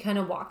them, he kind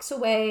of walks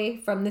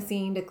away from the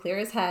scene to clear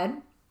his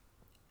head.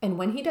 And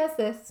when he does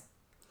this,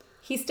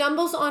 he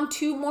stumbles on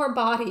 2 more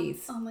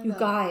bodies. Oh my God. You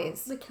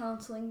guys. The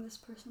counseling this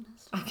person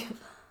has to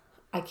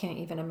I can't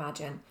even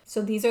imagine.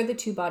 So these are the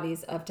 2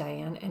 bodies of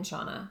Diane and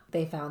Shauna.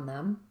 They found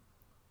them.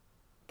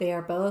 They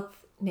are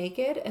both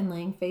naked and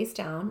laying face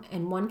down,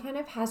 and one kind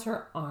of has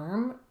her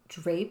arm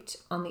draped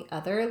on the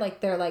other,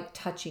 like they're like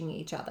touching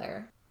each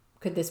other.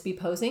 Could this be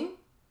posing?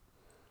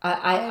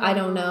 I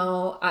don't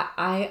know.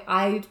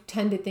 I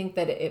tend to think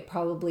that it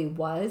probably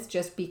was,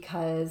 just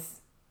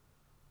because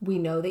we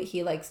know that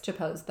he likes to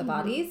pose the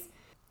bodies.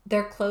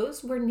 Their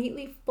clothes were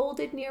neatly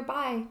folded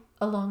nearby,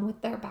 along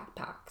with their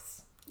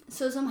backpacks.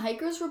 So some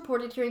hikers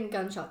reported hearing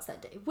gunshots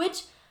that day,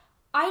 which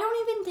I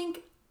don't even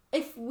think,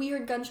 if we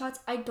heard gunshots,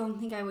 I don't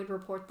think I would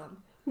report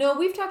them. No,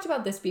 we've talked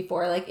about this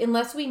before. Like,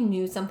 unless we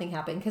knew something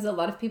happened, because a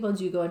lot of people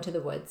do go into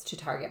the woods to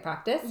target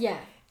practice. Yeah.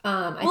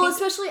 I think,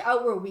 especially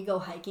out where we go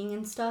hiking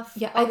and stuff.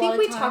 Yeah, I think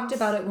we talked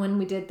about it when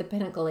we did the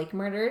Pinnacle Lake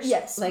murders.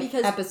 Yes, like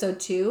because,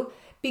 episode 2.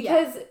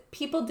 Because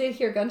people did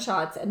hear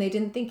gunshots and they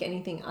didn't think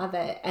anything of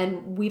it.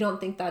 And we don't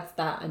think that's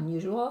that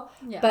unusual.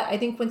 Yeah. But I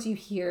think once you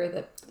hear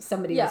that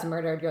somebody was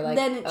murdered, you're like,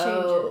 then it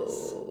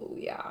changes. Oh,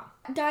 yeah.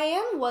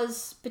 Diane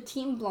was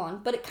petite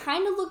blonde, but it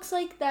kind of looks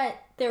like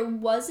that there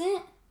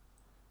wasn't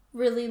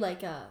really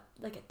like a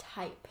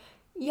type.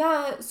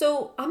 Yeah,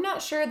 so I'm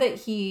not sure that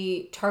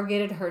he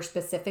targeted her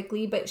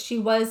specifically, but she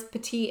was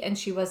petite and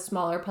she was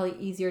smaller, probably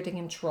easier to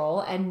control,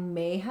 and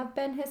may have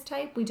been his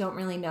type. We don't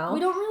really know.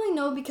 We don't really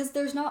know because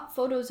there's not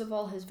photos of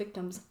all his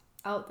victims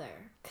out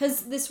there.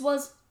 Because this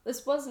was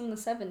in the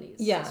 70s.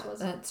 Yeah, this was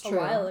that's a true.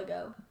 while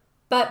ago.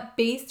 But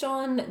based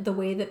on the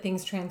way that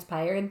things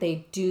transpired,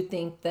 they do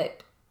think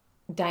that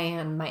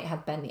Diane might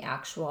have been the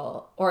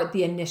actual, or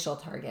the initial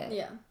target.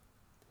 Yeah.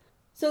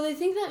 So they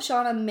think that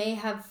Shauna may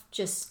have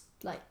just,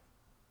 like,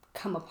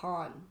 come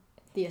upon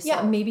the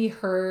assault. Yeah, maybe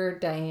heard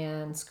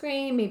Diane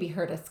scream, maybe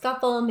heard a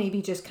scuffle,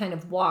 maybe just kind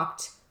of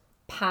walked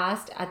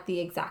past at the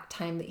exact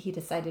time that he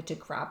decided to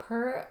grab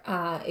her.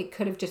 It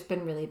could have just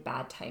been really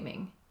bad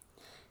timing.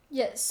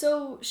 Yeah,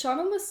 so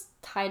Shauna was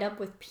tied up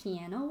with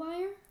piano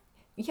wire?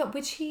 Yeah,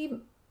 which he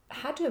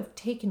had to have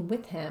taken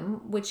with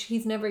him, which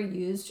he's never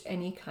used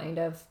any kind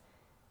of...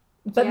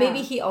 But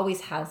maybe he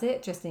always has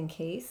it, just in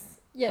case.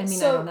 Yeah, I mean,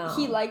 so I don't know.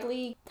 he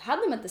likely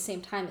had them at the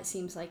same time, it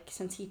seems like,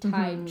 since he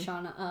tied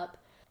Shauna up.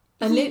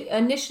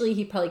 Initially,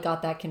 he probably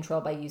got that control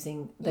by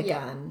using the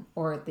gun,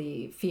 or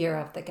the fear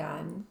of the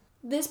gun.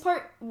 This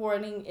part,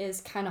 warning,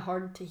 is kind of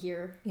hard to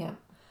hear. Yeah.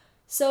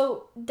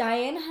 So,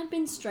 Diane had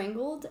been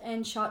strangled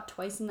and shot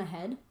twice in the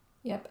head.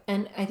 Yep,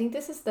 and I think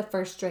this is the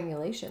first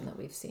strangulation that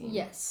we've seen.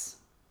 Yes,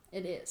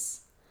 it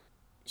is.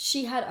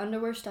 She had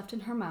underwear stuffed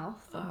in her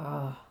mouth.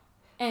 Oh.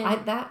 And I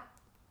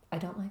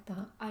don't like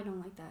that. I don't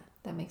like that.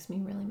 That makes me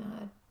really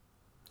mad.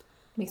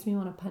 Makes me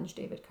want to punch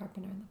David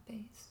Carpenter in the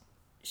face.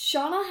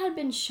 Shauna had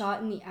been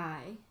shot in the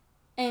eye,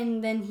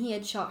 and then he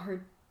had shot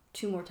her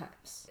 2 more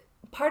times.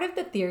 Part of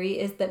the theory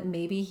is that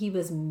maybe he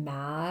was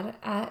mad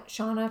at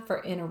Shauna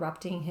for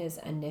interrupting his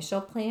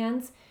initial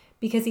plans,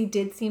 because he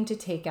did seem to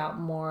take out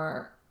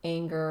more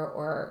anger,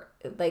 or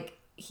like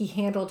he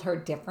handled her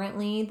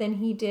differently than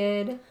he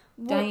did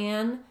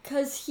Diane.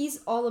 Because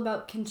he's all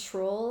about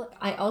control.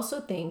 I also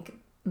think,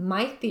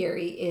 my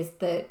theory is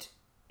that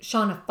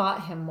Shauna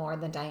fought him more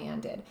than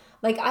Diane did.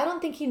 Like, I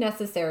don't think he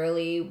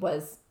necessarily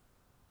was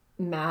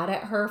mad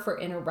at her for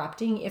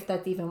interrupting, if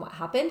that's even what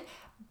happened.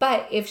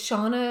 But if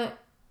Shauna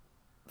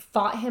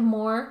fought him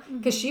more,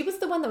 because she was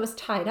the one that was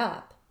tied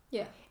up.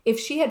 Yeah. If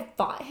she had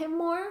fought him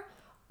more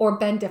or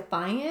been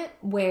defiant,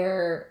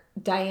 where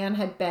Diane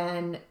had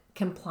been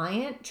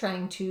compliant,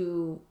 trying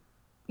to,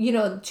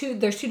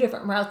 there's 2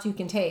 different routes you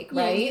can take,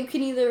 right? Yeah, you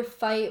can either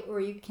fight or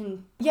you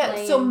can play.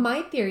 Yeah, so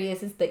my theory is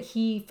that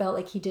he felt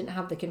like he didn't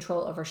have the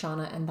control over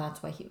Shauna, and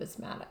that's why he was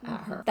mad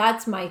at her.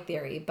 That's my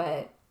theory,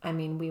 but I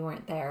mean, we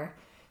weren't there.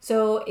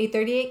 So a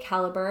 .38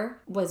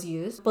 caliber was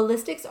used.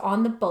 Ballistics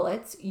on the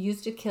bullets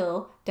used to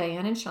kill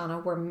Diane and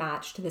Shauna were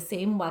matched to the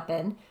same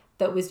weapon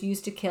that was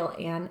used to kill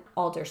Ann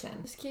Alderson.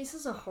 This case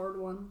is a hard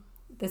one.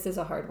 This is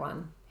a hard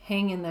one.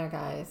 Hang in there,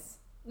 guys.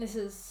 This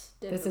is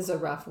difficult. This is a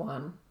rough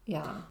one.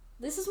 Yeah.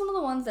 This is one of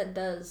the ones that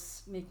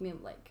does make me,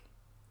 like...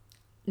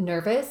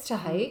 nervous to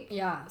hike?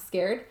 Yeah.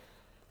 Scared?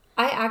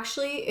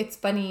 It's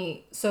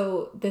funny.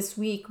 So this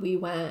week we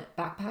went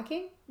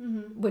backpacking,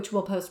 which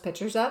we'll post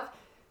pictures of.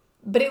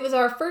 But it was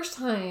our first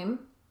time...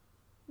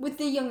 With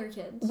the younger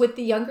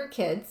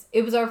kids.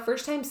 It was our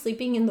first time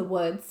sleeping in the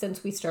woods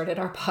since we started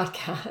our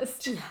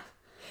podcast. Yeah.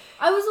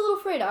 I was a little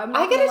afraid. I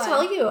gotta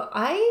tell you,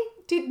 I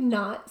did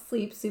not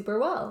sleep super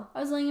well. I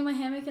was laying in my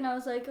hammock and I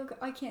was like, okay,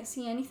 I can't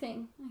see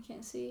anything. I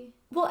can't see.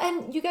 Well,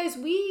 and you guys,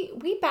 we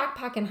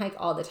backpack and hike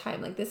all the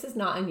time. Like, this is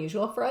not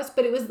unusual for us,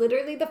 but it was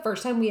literally the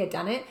first time we had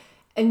done it.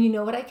 And you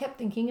know what I kept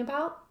thinking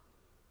about?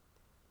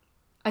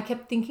 I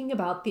kept thinking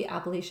about the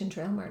Appalachian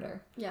Trail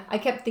murder. Yeah. I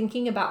kept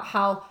thinking about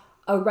how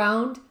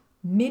around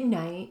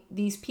midnight,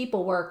 these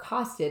people were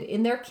accosted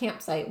in their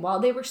campsite while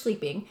they were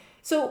sleeping.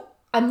 So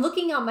I'm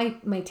looking out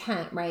my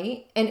tent,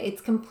 right? And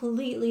it's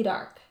completely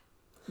dark,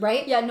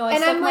 right? Yeah, no, I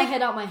stuck my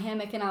head out my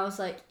hammock and I was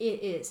like,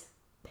 it is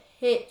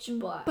pitch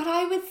black. But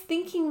I was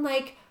thinking,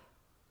 like,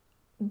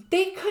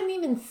 they couldn't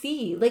even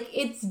see. Like,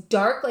 it's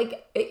dark.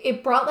 Like,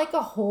 it brought, like,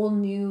 a whole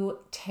new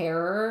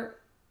terror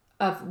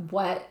of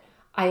what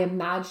I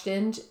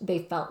imagined they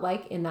felt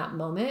like in that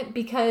moment,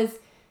 because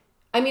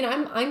I mean,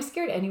 I'm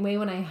scared anyway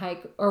when I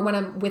hike or when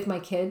I'm with my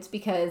kids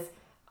because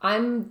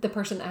I'm the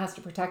person that has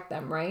to protect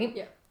them, right?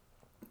 Yeah.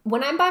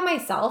 When I'm by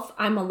myself,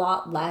 I'm a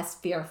lot less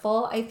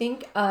fearful, I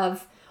think,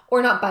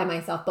 or not by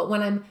myself, but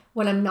when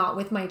I'm not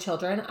with my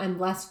children, I'm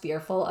less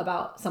fearful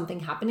about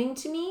something happening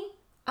to me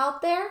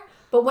out there.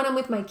 But when I'm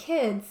with my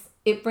kids,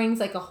 it brings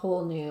like a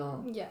whole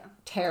new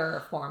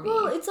terror for me.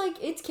 Well,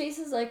 it's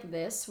cases like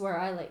this where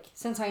I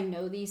since I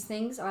know these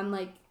things, I'm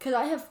because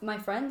I have my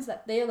friends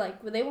that they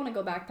want to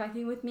go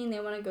backpacking with me and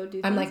they want to go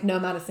do things. I'm like, no,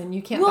 Madison,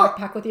 you can't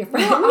backpack with your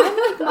friend.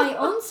 Well, I'm my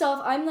own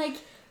self. I'm like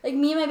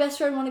me and my best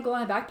friend want to go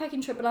on a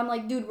backpacking trip, but I'm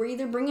like, dude, we're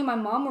either bringing my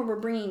mom or we're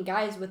bringing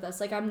guys with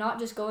us. I'm not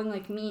just going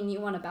me and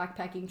you on a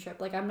backpacking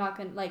trip. I'm not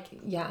gonna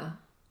Yeah.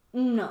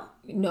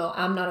 No,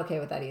 I'm not okay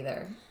with that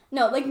either.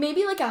 No,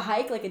 maybe a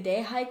hike, a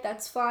day hike,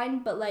 that's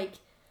fine, but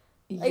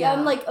yeah.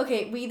 I'm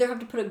okay, we either have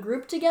to put a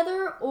group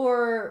together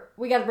or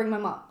we got to bring my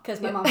mom because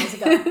my mom has to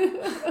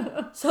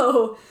go.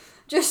 So,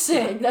 just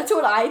saying, that's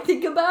what I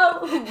think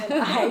about when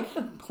I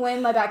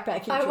plan my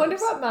backpacking trips. I wonder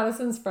what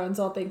Madison's friends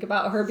all think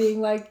about her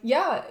being like,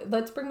 yeah,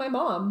 let's bring my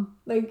mom.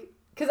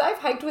 Because I've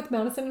hiked with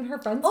Madison and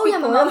her friends before. Yeah,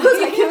 my mom goes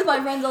hiking with my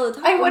friends all the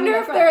time. I wonder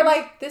if they're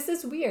like, this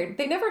is weird.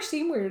 They never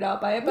seem weirded out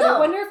by it, but I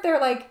wonder if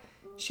they're like,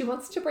 she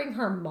wants to bring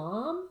her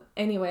mom?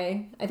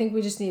 Anyway, I think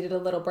we just needed a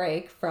little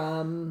break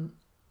from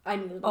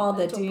all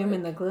the doom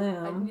and the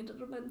gloom. I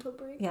needed a mental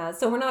break. Yeah,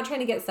 so we're not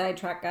trying to get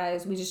sidetracked,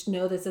 guys. We just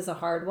know this is a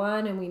hard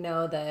one, and we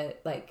know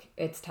that,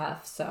 it's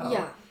tough, so.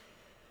 Yeah.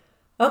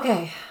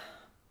 Okay,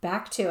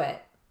 back to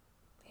it.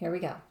 Here we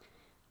go.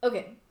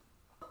 Okay.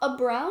 A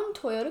brown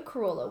Toyota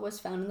Corolla was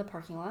found in the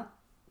parking lot.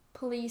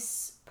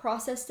 Police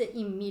processed it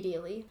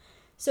immediately.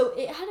 So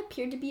it had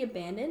appeared to be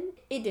abandoned.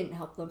 It didn't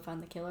help them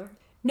find the killer.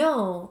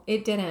 No,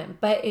 it didn't.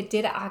 But it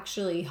did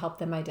actually help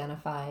them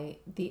identify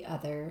the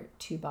other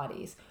two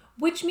bodies.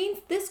 Which means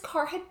this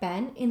car had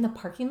been in the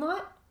parking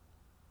lot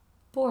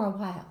for a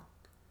while.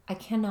 I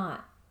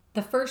cannot.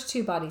 The first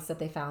two bodies that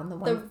they found, the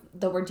ones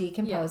that were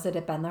decomposed that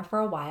had been there for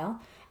a while,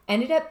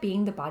 ended up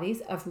being the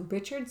bodies of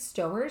Richard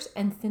Stowers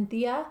and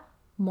Cynthia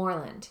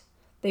Moreland.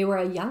 They were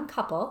a young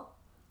couple.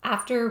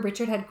 After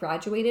Richard had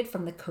graduated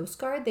from the Coast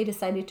Guard, they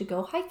decided to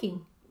go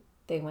hiking.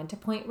 They went to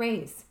Point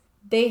Reyes.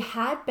 They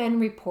had been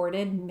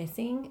reported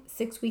missing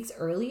 6 weeks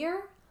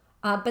earlier,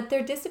 but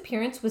their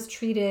disappearance was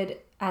treated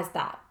as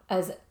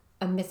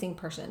a missing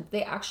person.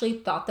 They actually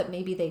thought that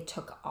maybe they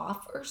took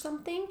off or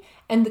something,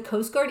 and the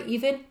Coast Guard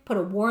even put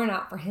a warrant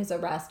out for his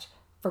arrest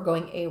for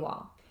going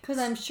AWOL. Because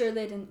I'm sure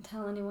they didn't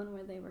tell anyone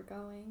where they were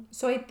going.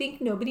 So I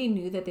think nobody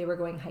knew that they were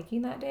going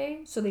hiking that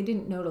day, so they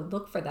didn't know to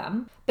look for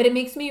them. But it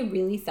makes me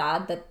really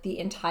sad that the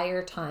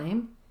entire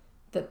time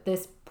that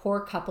this poor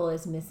couple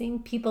is missing,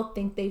 people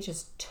think they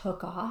just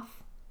took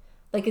off.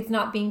 It's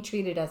not being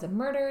treated as a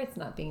murder, it's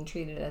not being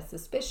treated as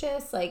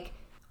suspicious,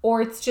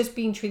 or it's just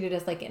being treated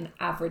as an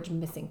average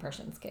missing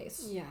person's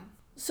case. Yeah.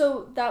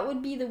 So that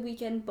would be the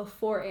weekend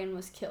before Anne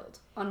was killed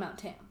on Mount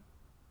Tam.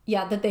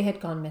 Yeah, that they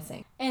had gone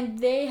missing. And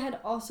they had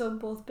also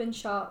both been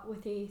shot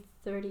with a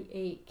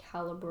 .38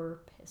 caliber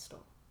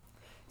pistol.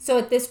 So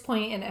at this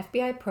point, an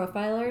FBI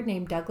profiler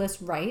named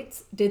Douglas Wright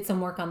did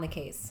some work on the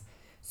case.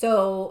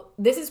 So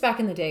this is back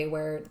in the day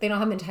where they don't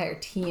have entire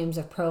teams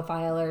of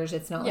profilers.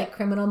 It's not like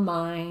Criminal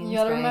Minds. You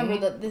gotta remember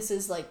that this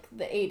is the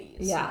 80s.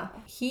 Yeah.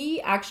 So.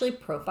 He actually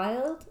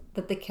profiled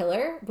that the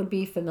killer would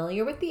be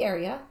familiar with the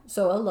area,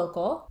 so a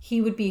local. He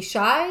would be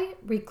shy,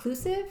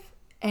 reclusive,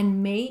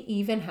 and may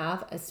even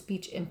have a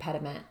speech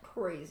impediment.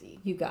 Crazy.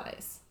 You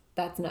guys,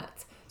 that's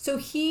nuts. So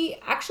he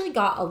actually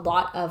got a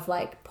lot of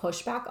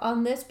pushback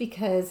on this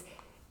because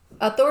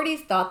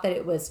authorities thought that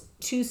it was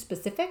too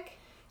specific.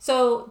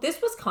 So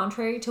this was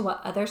contrary to what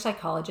other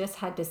psychologists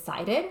had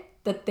decided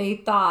that they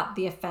thought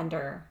the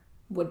offender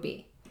would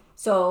be.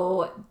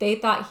 So they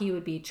thought he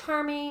would be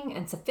charming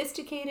and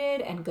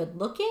sophisticated and good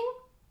looking.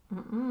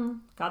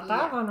 Got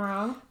that one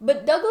wrong.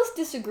 But Douglas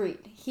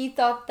disagreed. He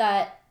thought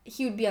that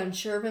he would be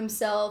unsure of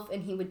himself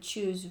and he would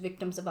choose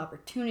victims of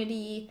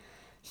opportunity.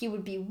 He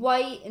would be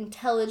white,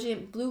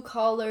 intelligent,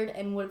 blue-collared,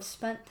 and would have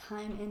spent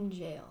time in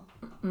jail.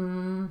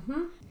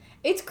 Mm-hmm.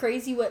 It's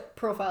crazy what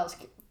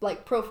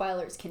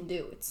profilers can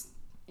do. It's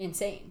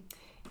insane.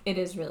 It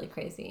is really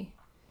crazy.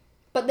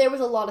 But there was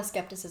a lot of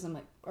skepticism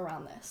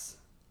around this.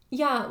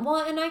 Yeah, well,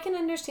 and I can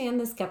understand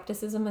the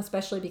skepticism,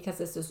 especially because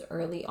this is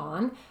early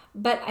on.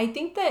 But I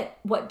think that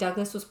what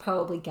Douglas was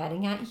probably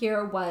getting at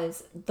here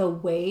was the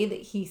way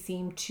that he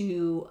seemed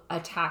to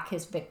attack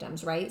his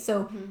victims, right?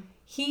 So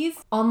he's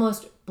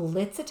almost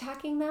blitz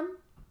attacking them.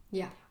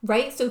 Yeah.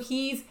 Right? So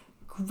he's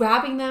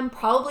grabbing them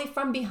probably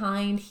from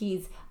behind.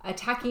 He's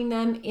attacking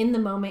them in the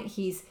moment.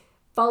 He's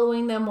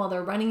following them while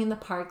they're running in the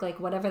park,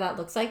 whatever that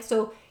looks like.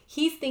 So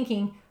he's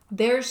thinking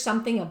there's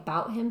something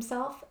about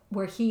himself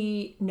where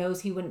he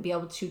knows he wouldn't be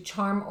able to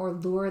charm or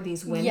lure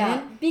these women.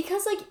 Yeah,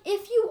 because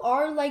if you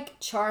are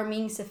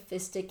charming,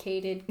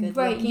 sophisticated, good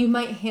right, looking, you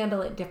might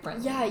handle it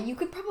differently. Yeah, you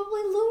could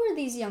probably lure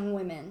these young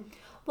women.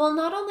 Well,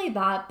 not only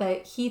that,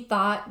 but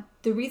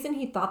the reason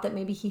he thought that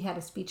maybe he had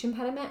a speech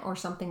impediment or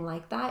something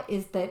like that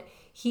is that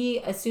he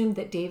assumed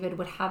that David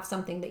would have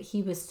something that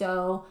he was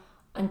so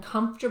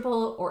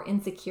uncomfortable or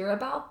insecure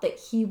about that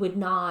he would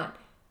not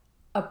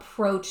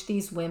approach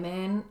these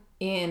women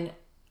in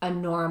a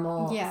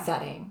normal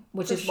setting,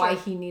 which is why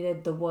he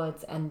needed the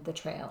woods and the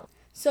trail.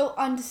 So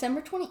on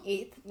December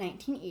 28th,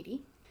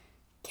 1980,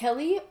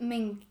 Kelly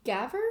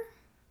McGavver,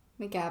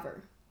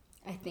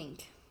 I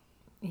think.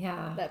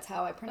 Yeah. That's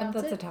how I pronounce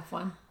it. That's a tough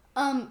one.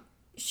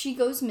 She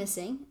goes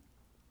missing.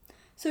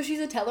 So she's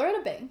a teller at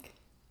a bank.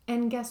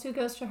 And guess who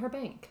goes to her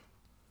bank?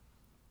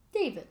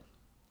 David.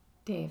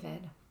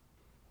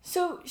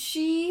 So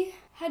she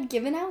had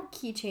given out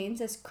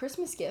keychains as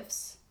Christmas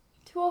gifts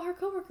to all her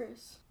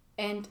coworkers.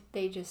 And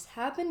they just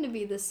happened to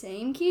be the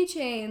same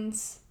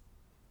keychains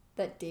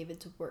that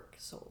David's work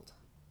sold.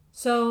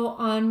 So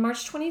on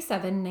March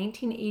 27,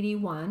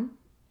 1981,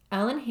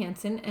 Ellen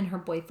Hansen and her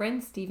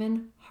boyfriend,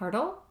 Stephen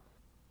Hartle,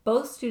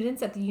 both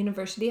students at the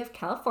University of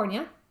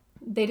California,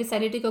 they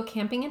decided to go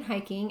camping and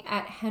hiking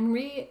at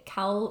Henry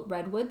Cowell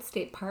Redwood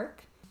State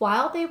Park.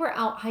 While they were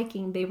out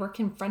hiking, they were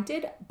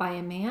confronted by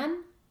a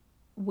man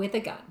with a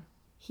gun.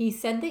 He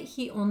said that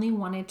he only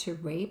wanted to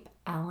rape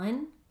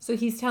Ellen. So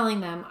he's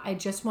telling them, I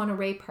just want to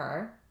rape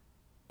her.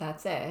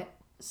 That's it.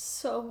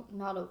 So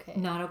not okay.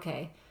 Not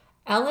okay.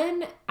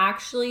 Ellen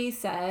actually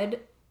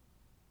said,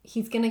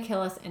 he's going to kill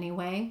us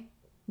anyway.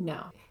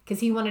 No. Because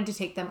he wanted to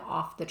take them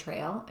off the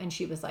trail. And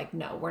she was like,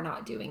 no, we're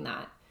not doing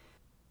that.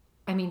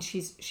 I mean,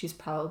 she's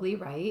probably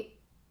right.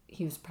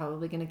 He was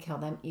probably going to kill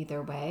them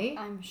either way.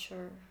 I'm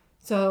sure.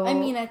 So I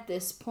mean, at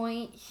this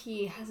point,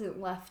 he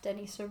hasn't left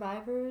any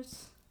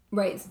survivors.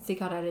 Right, since he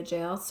got out of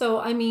jail. So,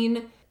 I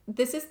mean,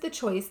 this is the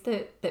choice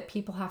that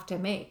people have to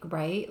make,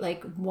 right?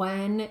 Like,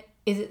 when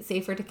is it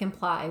safer to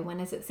comply? When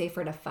is it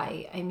safer to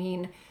fight? I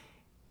mean,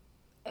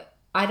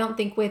 I don't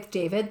think with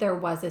David there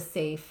was a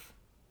safe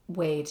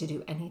way to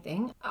do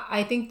anything.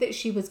 I think that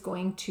she was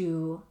going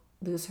to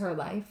lose her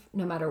life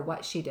no matter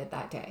what she did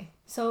that day.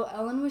 So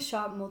Ellen was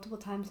shot multiple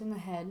times in the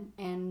head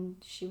and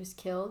she was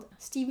killed.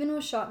 Stephen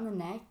was shot in the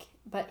neck,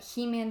 but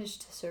he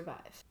managed to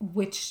survive.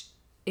 Which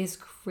is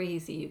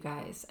crazy, you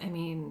guys. I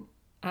mean,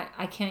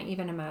 I can't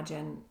even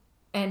imagine.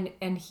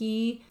 And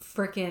he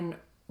freaking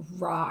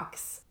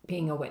rocks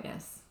being a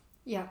witness.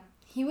 Yeah.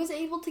 He was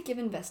able to give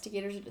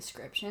investigators a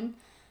description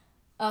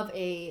of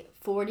a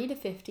 40 to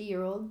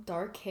 50-year-old,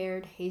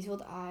 dark-haired,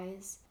 hazeled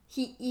eyes.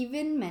 He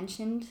even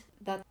mentioned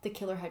that the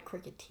killer had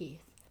crooked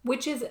teeth.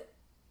 Which is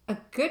a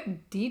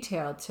good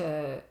detail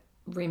to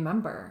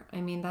remember.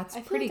 I mean, that's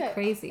pretty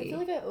crazy. I feel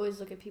like I always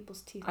look at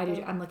people's teeth. I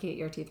do. I'm looking at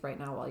your teeth right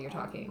now while you're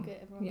talking.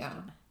 Yeah.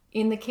 Teeth.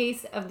 In the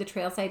case of the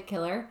Trailside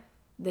killer,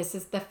 this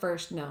is the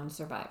first known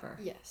survivor.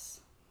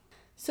 Yes.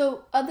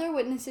 So other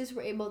witnesses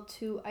were able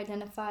to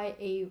identify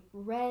a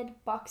red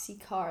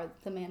boxy car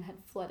that the man had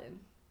fled in.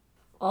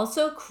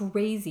 Also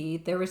crazy,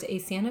 there was a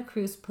Santa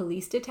Cruz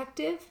police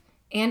detective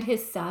and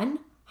his son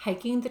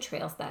hiking the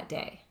trails that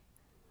day.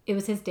 It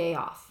was his day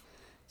off.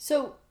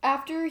 So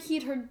after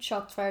he'd heard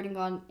shots fired and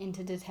gone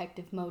into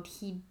detective mode,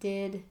 he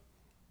did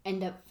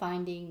end up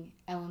finding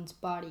Ellen's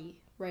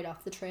body right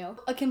off the trail.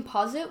 A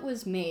composite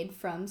was made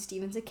from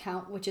Stephen's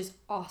account, which is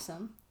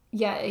awesome.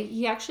 Yeah,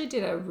 he actually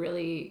did a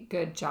really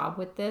good job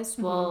with this.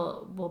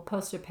 Mm-hmm. We'll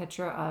post a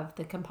picture of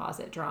the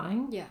composite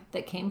drawing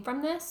that came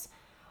from this.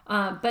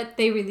 But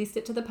they released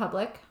it to the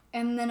public.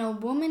 And then a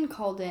woman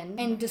called in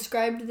and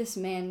described this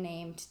man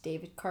named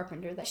David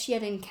Carpenter that she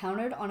had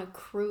encountered on a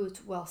cruise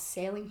while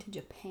sailing to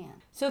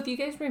Japan. So if you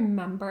guys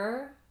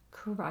remember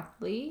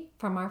correctly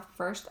from our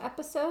first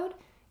episode,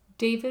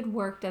 David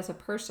worked as a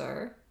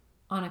purser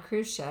on a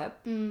cruise ship.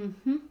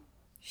 Mm-hmm.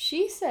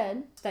 She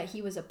said that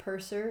he was a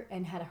purser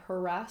and had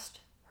harassed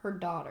her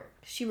daughter.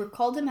 She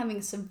recalled him having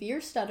a severe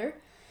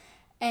stutter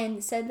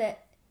and said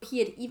that he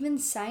had even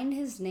signed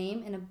his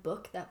name in a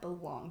book that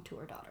belonged to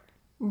her daughter.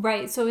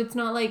 Right. So it's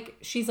not like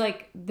she's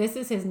like, this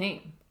is his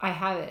name. I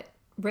have it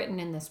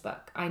written in this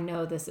book. I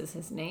know this is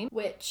his name.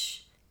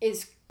 Which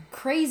is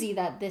crazy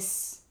that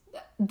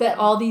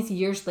all these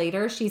years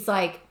later, she's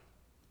like,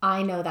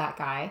 I know that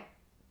guy.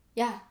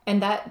 Yeah.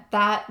 And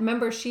that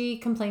remember, she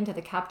complained to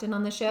the captain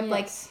on the ship. Yes.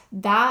 Like,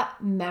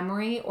 that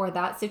memory or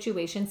that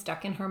situation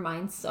stuck in her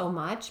mind so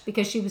much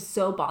because she was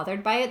so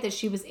bothered by it that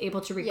she was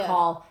able to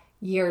recall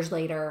years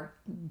later,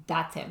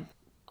 that's him.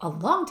 A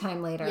long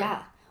time later.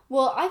 Yeah.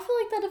 Well, I feel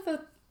like that if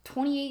a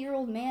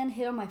 28-year-old man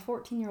hit on my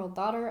 14-year-old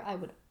daughter, I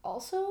would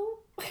also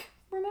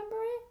remember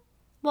it.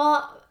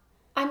 Well,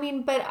 I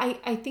mean, but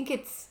I think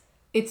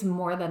it's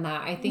more than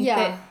that. I think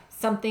that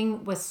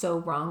something was so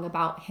wrong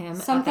about him at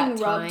that time.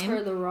 Something rubbed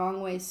her the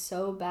wrong way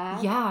so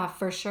bad. Yeah,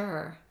 for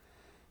sure.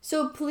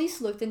 So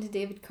police looked into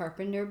David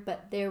Carpenter,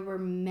 but there were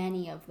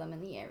many of them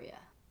in the area.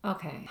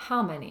 Okay,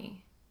 how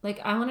many? Like,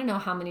 I want to know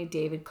how many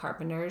David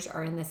Carpenters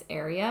are in this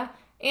area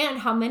and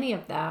how many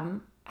of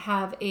them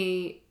have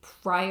a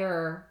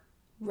prior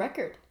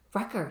record.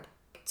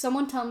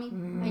 Someone tell me.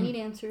 I need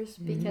answers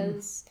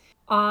because...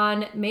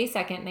 On May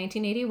 2nd,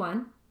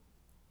 1981,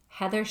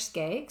 Heather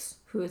Skaggs,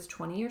 who is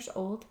 20 years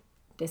old,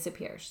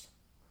 disappears.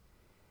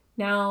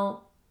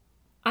 Now,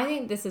 I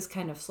think this is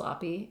kind of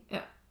sloppy.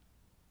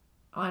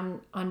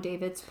 on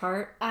David's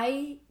part.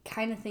 I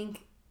kind of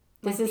think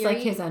this is like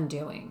his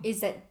undoing.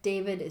 Is that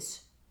David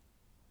is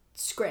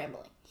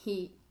scrambling.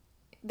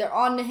 They're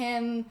on to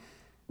him.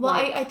 Well,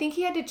 I think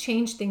he had to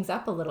change things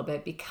up a little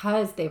bit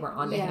because they were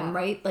onto him,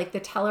 right? Like the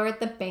teller at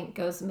the bank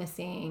goes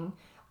missing.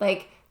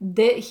 Like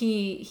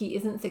he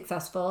isn't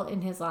successful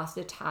in his last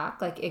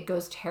attack. Like it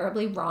goes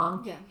terribly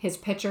wrong. Yeah. His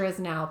picture is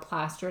now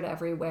plastered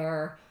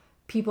everywhere.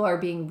 People are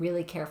being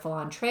really careful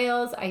on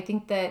trails. I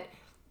think that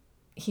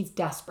he's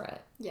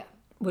desperate. Yeah.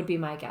 Would be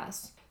my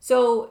guess.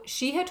 So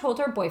she had told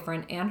her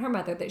boyfriend and her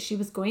mother that she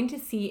was going to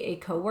see a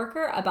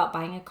coworker about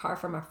buying a car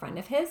from a friend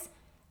of his.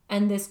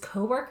 And this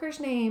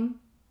coworker's name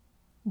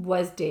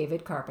was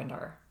David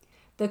Carpenter.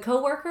 The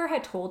coworker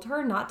had told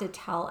her not to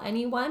tell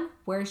anyone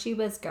where she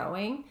was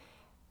going.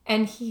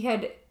 And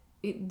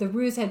the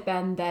ruse had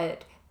been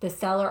that the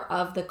seller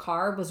of the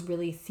car was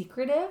really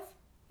secretive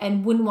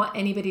and wouldn't want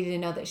anybody to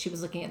know that she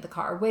was looking at the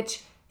car,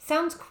 which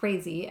sounds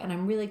crazy. And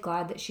I'm really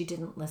glad that she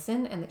didn't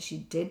listen and that she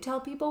did tell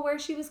people where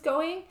she was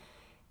going.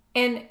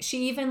 And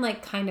she even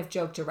like kind of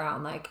joked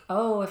around like,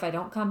 oh, if I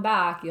don't come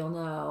back, you'll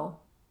know.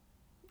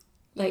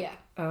 Like,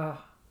 yeah.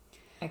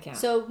 I can't.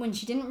 So when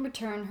she didn't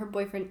return, her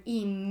boyfriend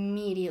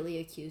immediately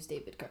accused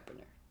David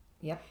Carpenter.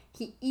 Yep.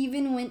 He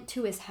even went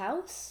to his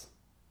house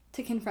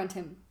to confront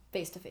him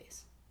face to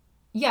face.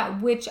 Yeah,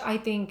 which I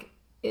think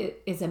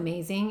is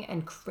amazing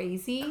and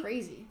crazy.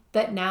 Crazy.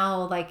 That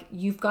now, like,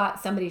 you've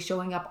got somebody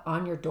showing up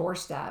on your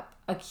doorstep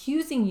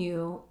accusing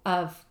you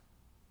of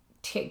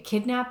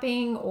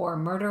kidnapping or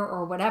murder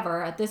or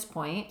whatever at this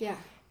point. Yeah.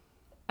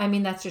 I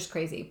mean, that's just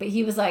crazy. But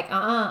he was like,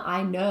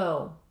 I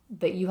know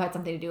that you had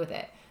something to do with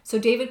it. So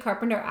David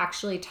Carpenter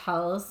actually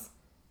tells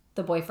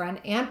the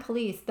boyfriend and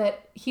police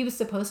that he was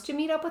supposed to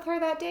meet up with her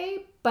that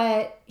day,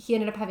 but he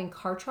ended up having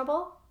car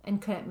trouble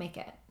and couldn't make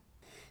it.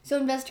 So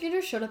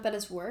investigators showed up at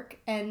his work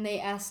and they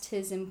asked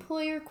his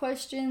employer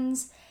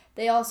questions.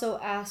 They also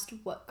asked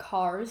what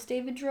cars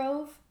David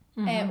drove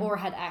or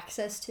had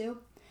access to.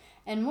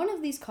 And one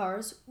of these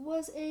cars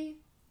was a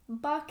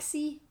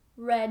boxy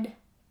red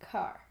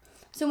car.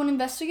 So when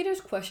investigators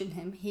questioned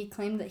him, he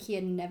claimed that he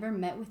had never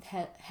met with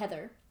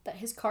Heather, that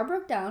his car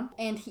broke down,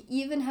 and he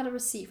even had a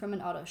receipt from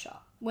an auto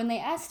shop. When they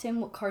asked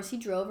him what cars he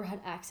drove or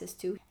had access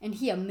to, and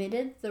he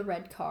omitted the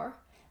red car,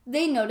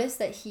 they noticed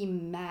that he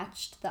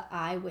matched the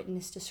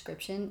eyewitness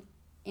description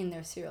in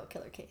their serial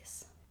killer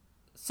case.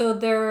 So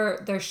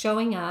they're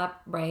showing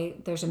up,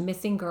 right? There's a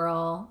missing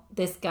girl.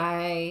 This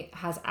guy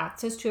has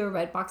access to a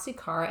red boxy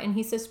car, and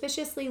he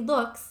suspiciously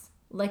looks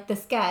like the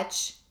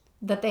sketch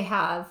that they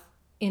have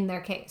in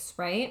their case,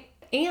 right?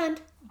 And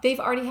they've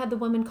already had the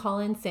woman call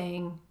in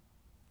saying,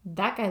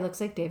 that guy looks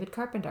like David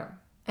Carpenter.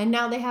 And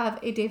now they have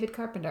a David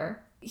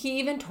Carpenter. He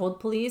even told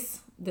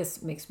police,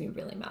 this makes me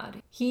really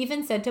mad. He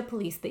even said to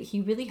police that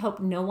he really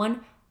hoped no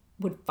one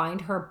would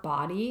find her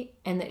body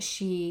and that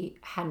she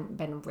hadn't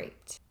been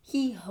raped.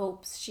 He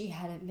hopes she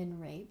hadn't been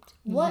raped.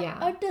 What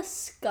a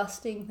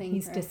disgusting thing.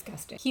 He's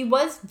disgusting. He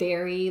was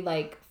very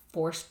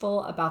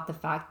forceful about the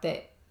fact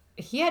that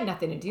he had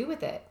nothing to do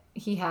with it.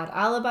 He had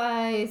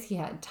alibis, he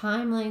had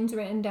timelines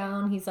written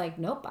down. He's like,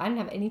 nope, I didn't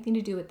have anything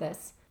to do with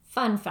this.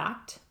 Fun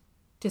fact,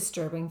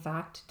 disturbing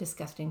fact,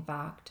 disgusting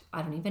fact,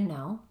 I don't even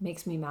know,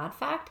 makes me mad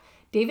fact.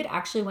 David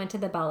actually went to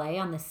the ballet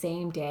on the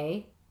same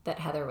day that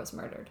Heather was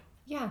murdered.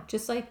 Yeah,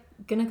 just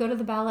gonna go to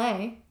the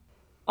ballet.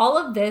 All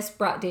of this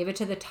brought David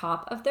to the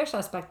top of their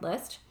suspect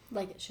list.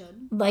 Like it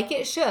should. Like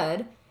it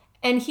should.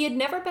 And he had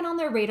never been on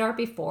their radar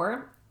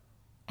before.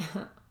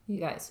 You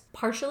guys,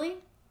 partially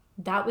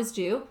that was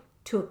due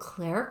to a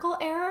clerical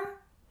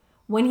error.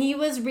 When he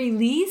was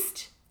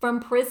released from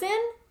prison,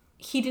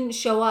 he didn't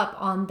show up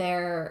on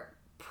their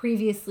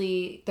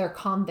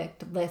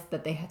convict list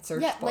that they had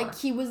searched for. Yeah,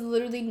 he was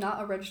literally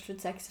not a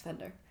registered sex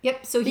offender.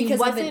 Yep, so he because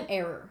wasn't of an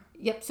error.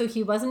 Yep, so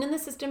he wasn't in the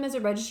system as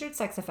a registered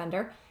sex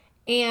offender,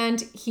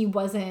 and he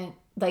wasn't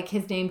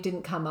his name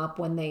didn't come up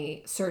when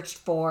they searched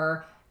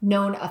for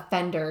known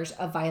offenders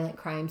of violent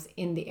crimes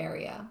in the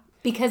area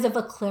because of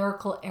a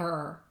clerical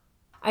error.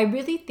 I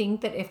really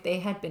think that if they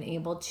had been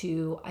able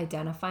to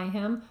identify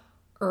him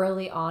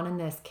early on in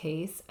this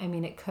case, I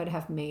mean, it could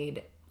have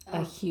made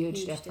a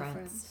huge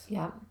difference.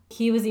 Yeah.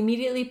 He was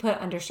immediately put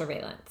under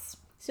surveillance.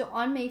 So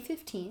on May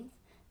 15th,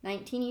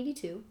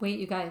 1982. Wait,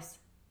 you guys.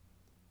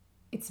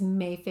 It's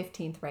May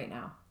 15th right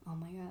now. Oh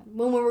my God.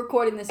 When we're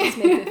recording this, it's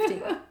May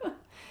 15th.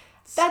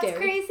 That's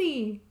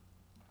crazy.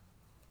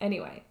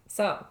 Anyway.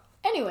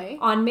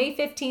 On May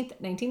 15th,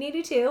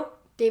 1982.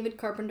 David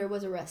Carpenter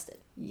was arrested.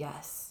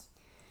 Yes.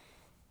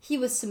 He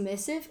was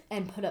submissive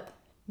and put up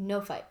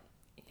no fight.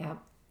 Yep.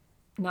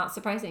 Not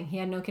surprising. He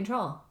had no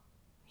control.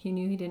 He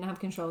knew he didn't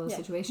have control of the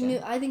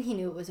situation. I think he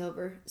knew it was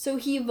over. So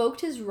he evoked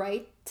his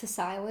right to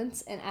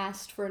silence and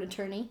asked for an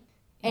attorney.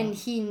 Yeah. And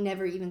he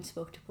never even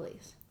spoke to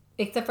police.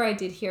 Except for I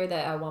did hear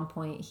that at one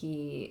point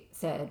he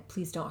said,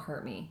 please don't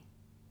hurt me,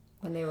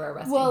 when they were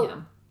arresting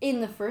him.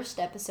 In the first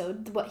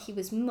episode, what he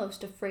was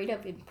most afraid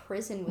of in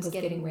prison was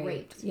getting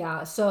raped.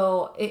 Yeah,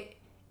 so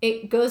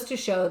it goes to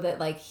show that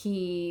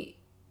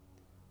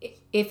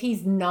if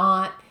he's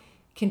not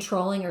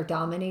controlling or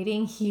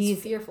dominating.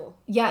 He's fearful.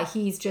 Yeah,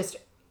 he's just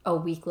a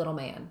weak little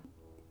man.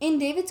 In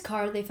David's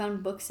car, they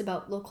found books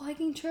about local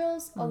hiking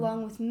trails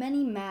along with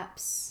many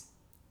maps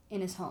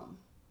in his home.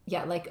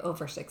 Yeah, like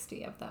over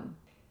 60 of them.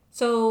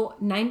 So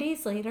 9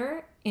 days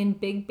later, in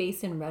Big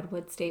Basin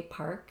Redwood State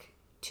Park,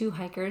 2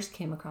 hikers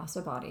came across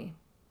a body.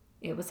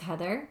 It was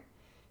Heather.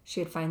 She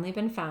had finally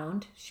been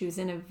found. She was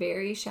in a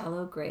very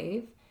shallow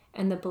grave,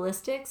 and the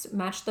ballistics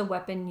matched the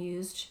weapon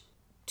used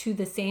to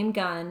the same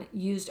gun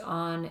used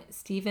on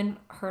Stephen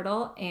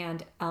Hurdle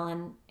and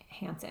Ellen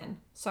Hansen.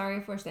 Sorry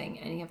if we're saying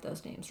any of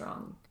those names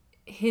wrong.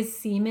 His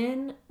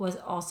semen was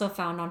also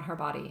found on her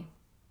body.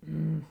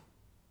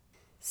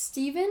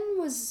 Stephen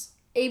was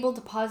able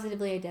to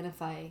positively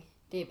identify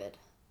David.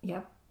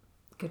 Yep.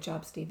 Good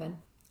job, Stephen.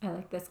 I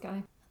like this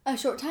guy. A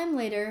short time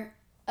later,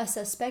 a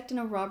suspect in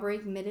a robbery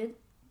admitted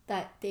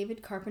that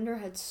David Carpenter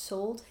had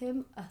sold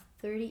him a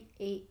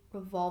 .38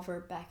 revolver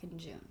back in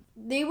June.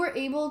 They were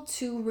able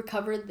to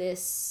recover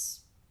this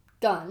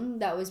gun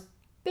that was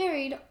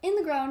buried in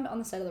the ground on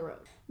the side of the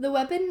road. The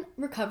weapon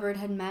recovered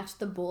had matched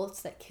the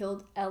bullets that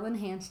killed Ellen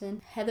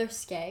Hansen, Heather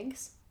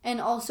Skaggs,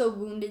 and also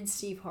wounded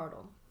Steve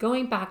Hartle.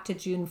 Going back to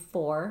June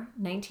 4,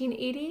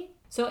 1980,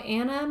 so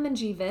Anna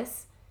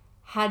Mangivis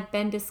had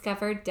been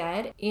discovered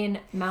dead in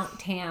Mount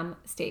Tam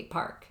State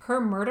Park.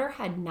 Her murder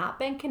had not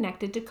been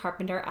connected to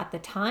Carpenter at the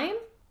time.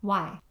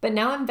 Why? But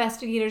now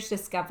investigators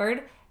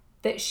discovered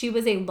that she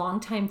was a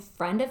longtime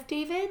friend of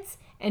David's,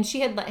 and she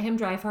had let him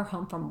drive her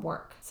home from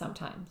work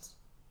sometimes.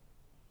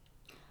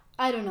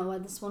 I don't know why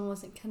this one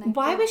wasn't connected.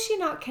 Why was she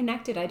not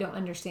connected? I don't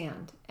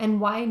understand. And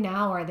why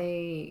now are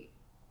they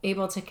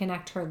able to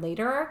connect her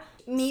later?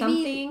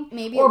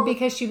 Maybe, or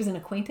because she was an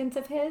acquaintance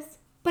of his?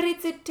 But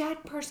it's a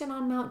dead person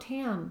on Mount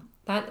Tam.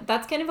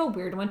 That's kind of a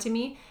weird one to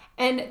me.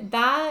 And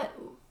that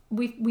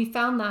we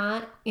found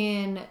that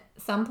in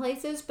some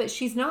places, but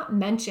she's not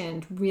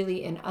mentioned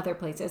really in other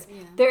places.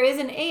 Yeah. There is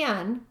an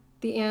Anne,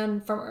 the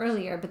Anne from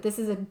earlier, but this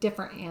is a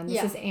different Anne.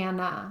 This is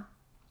Anna.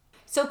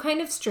 So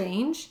kind of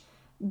strange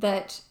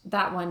that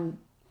one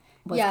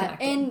was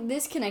connected. And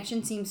this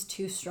connection seems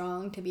too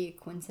strong to be a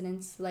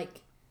coincidence.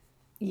 Like,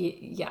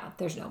 yeah,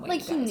 there's no way.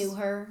 Like, he knew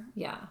her.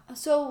 Yeah.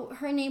 So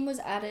her name was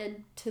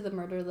added to the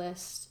murder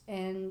list,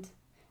 and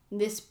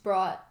this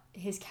brought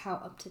his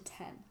count up to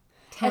 10.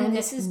 10 and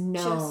this is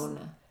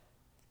known.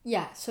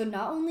 So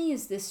not only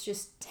is this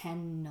just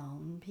 10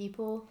 known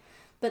people,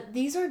 but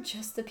these are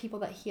just the people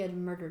that he had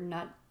murdered,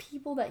 not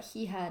people that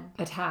he had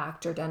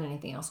attacked or done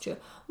anything else to.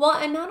 Well,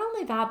 and not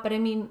only that, but I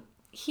mean,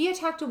 he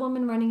attacked a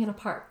woman running in a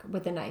park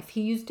with a knife.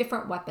 He used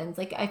different weapons.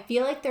 Like, I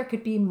feel like there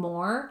could be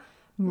more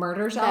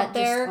murders out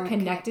there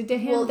connected to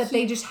him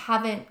they just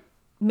haven't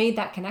made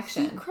that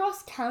connection. He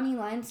crossed county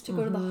lines to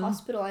go to the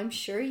hospital. I'm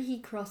sure he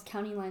crossed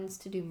county lines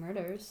to do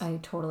murders. I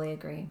totally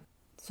agree.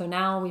 So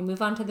now we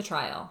move on to the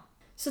trial.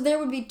 So there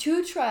would be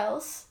 2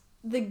 trials,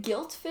 the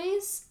guilt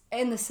phase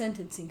and the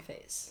sentencing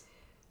phase.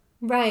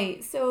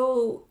 Right.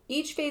 So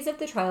each phase of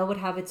the trial would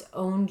have its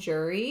own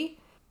jury.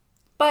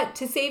 But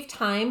to save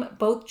time,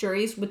 both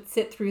juries would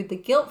sit through the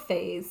guilt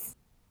phase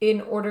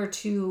in order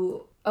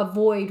to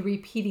avoid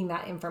repeating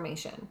that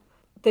information.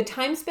 The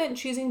time spent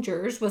choosing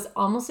jurors was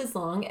almost as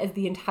long as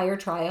the entire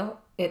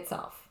trial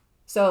itself.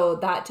 So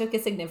that took a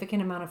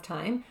significant amount of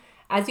time.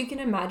 As you can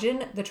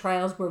imagine, the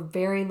trials were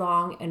very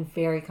long and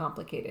very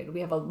complicated.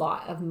 We have a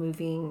lot of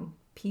moving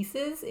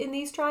pieces in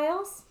these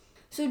trials.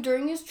 So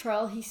during his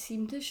trial, he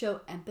seemed to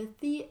show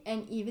empathy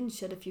and even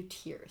shed a few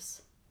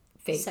tears.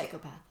 Fake.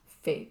 Psychopath.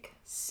 Fake.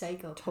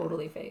 Psychopath.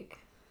 Totally fake.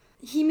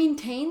 He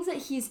maintains that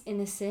he's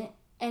innocent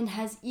and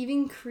has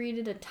even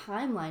created a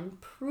timeline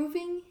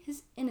proving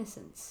his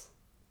innocence.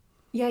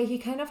 Yeah, he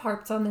kind of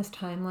harps on this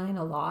timeline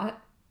a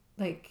lot.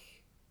 Like,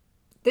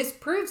 this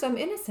proves I'm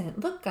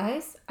innocent. Look,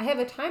 guys, I have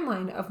a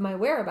timeline of my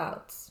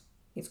whereabouts.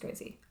 He's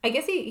crazy. I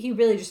guess he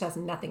really just has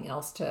nothing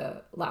else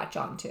to latch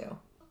on to.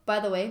 By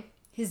the way,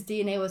 his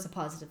DNA was a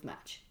positive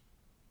match.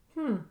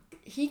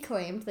 He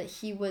claimed that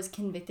he was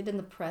convicted in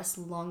the press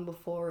long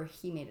before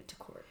he made it to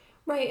court.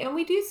 Right, and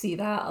we do see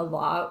that a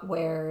lot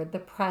where the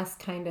press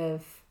kind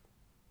of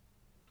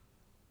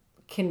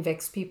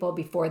convicts people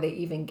before they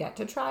even get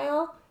to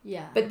trial.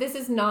 Yeah. But this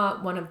is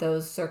not one of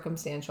those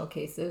circumstantial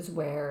cases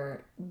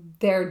where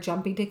they're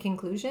jumping to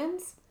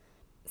conclusions.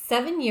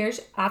 7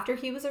 years after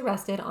he was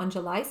arrested on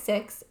July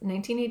 6,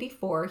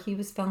 1984, he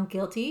was found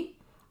guilty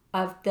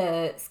of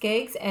the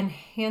Skaggs and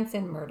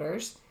Hansen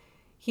murders.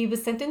 He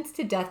was sentenced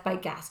to death by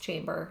gas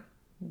chamber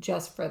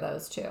just for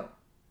those 2.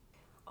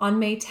 On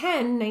May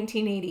 10,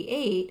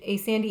 1988, a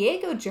San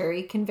Diego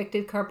jury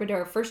convicted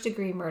Carpenter of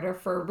first-degree murder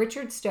for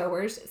Richard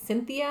Stowers,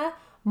 Cynthia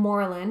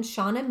Moreland,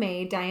 Shauna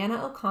May,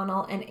 Diana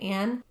O'Connell, and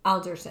Ann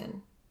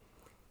Alderson.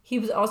 He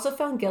was also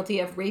found guilty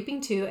of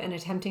raping 2 and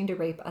attempting to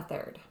rape a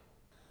 3rd.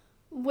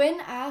 When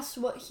asked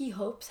what he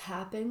hopes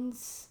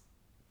happens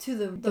to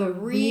the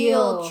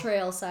real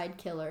Trailside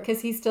killer,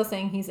 because he's still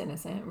saying he's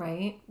innocent,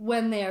 right?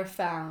 When they are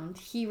found,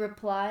 he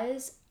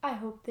replies, "I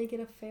hope they get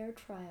a fair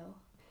trial."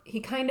 He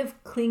kind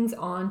of clings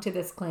on to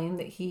this claim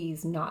that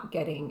he's not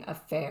getting a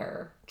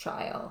fair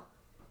trial.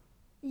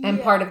 And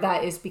Yeah. part of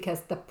that is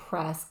because the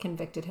press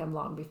convicted him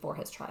long before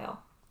his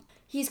trial.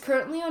 He's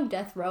currently on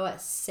death row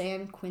at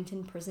San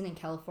Quentin Prison in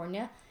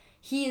California.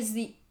 He is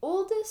the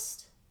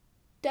oldest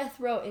death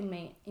row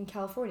inmate in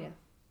California.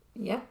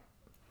 Yep.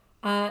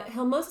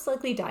 He'll most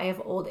likely die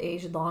of old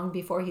age long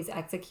before he's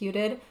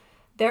executed.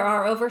 There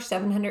are over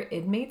 700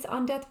 inmates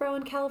on death row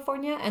in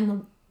California,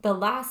 and the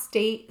last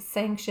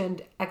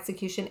state-sanctioned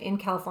execution in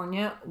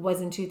California was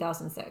in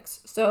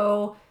 2006.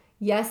 So,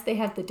 yes, they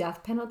have the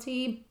death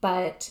penalty,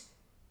 but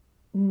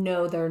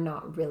no, they're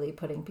not really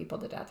putting people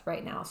to death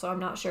right now. So I'm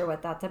not sure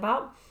what that's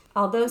about.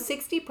 Although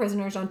 60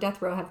 prisoners on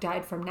death row have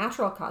died from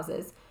natural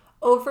causes,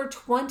 over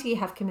 20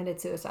 have committed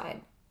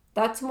suicide.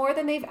 That's more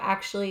than they've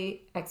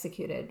actually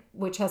executed,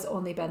 which has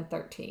only been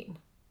 13.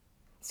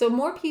 So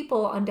more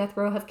people on death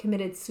row have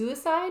committed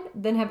suicide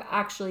than have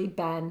actually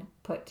been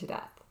put to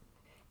death.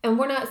 And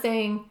we're not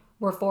saying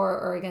we're for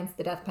or against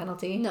the death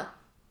penalty. No.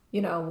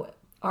 You know,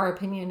 our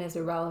opinion is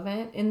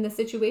irrelevant in this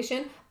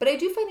situation. But I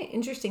do find it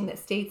interesting that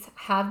states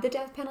have the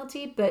death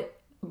penalty, but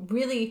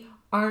really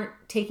aren't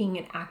taking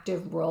an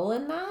active role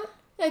in that.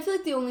 I feel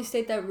like the only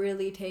state that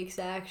really takes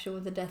action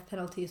with the death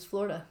penalty is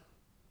Florida.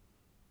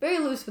 Very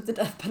loose with the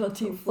death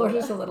penalty in Florida.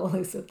 Florida's a little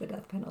loose with the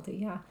death penalty,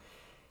 yeah.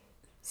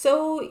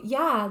 So,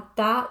 yeah,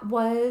 that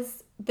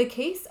was the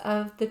case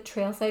of the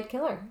Trailside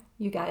Killer,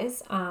 you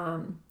guys.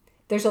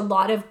 There's a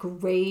lot of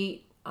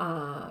great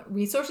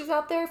resources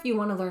out there if you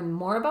want to learn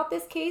more about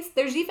this case.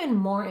 There's even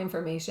more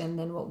information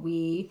than what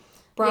we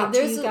brought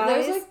to you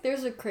guys.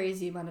 There's a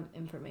crazy amount of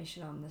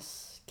information on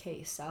this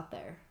case out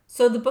there.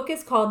 So the book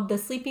is called The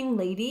Sleeping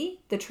Lady,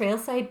 The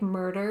Trailside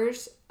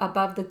Murders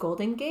Above the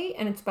Golden Gate,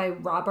 and it's by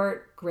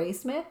Robert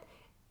Graysmith.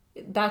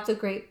 That's a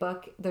great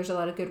book. There's a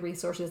lot of good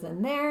resources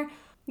in there.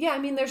 Yeah, I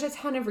mean, there's a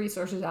ton of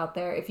resources out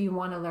there if you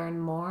want to learn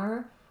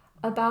more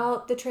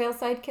about the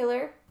Trailside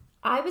Killer.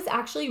 I was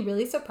actually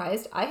really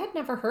surprised. I had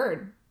never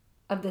heard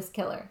of this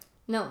killer.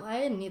 No,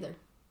 I didn't either.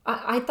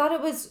 I thought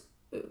it was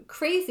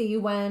crazy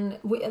when,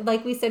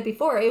 like we said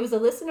before, it was a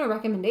listener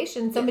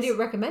recommendation. Somebody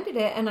recommended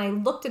it, and I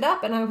looked it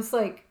up, and I was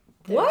like,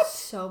 what? There's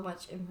so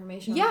much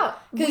information. Yeah,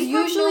 because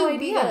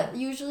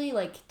usually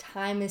like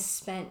time is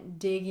spent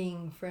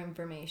digging for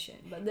information,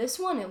 but this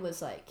one it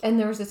was like, and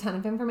there was a ton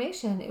of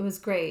information. It was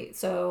great.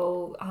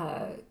 So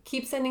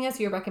keep sending us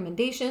your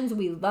recommendations.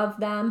 We love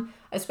them,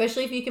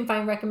 especially if you can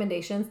find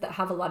recommendations that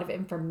have a lot of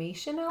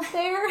information out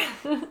there.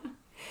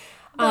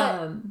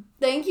 But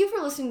thank you for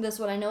listening to this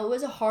one. I know it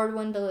was a hard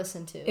one to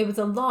listen to. It was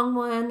a long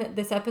one.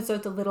 This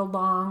episode's a little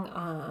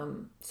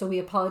long, so we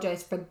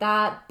apologize for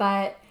that,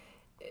 but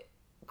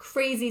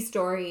crazy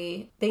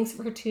story. Thanks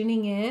for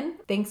tuning in.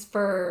 Thanks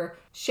for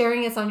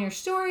sharing us on your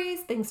stories.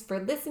 Thanks for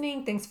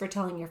listening. Thanks for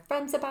telling your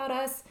friends about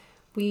us.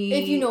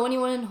 If you know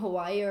anyone in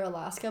Hawaii or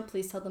Alaska,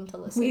 please tell them to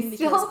listen,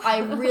 because I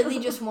really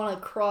just want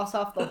to cross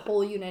off the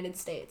whole United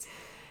States,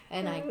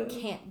 and I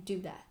can't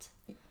do that.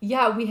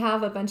 Yeah, we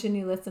have a bunch of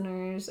new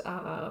listeners.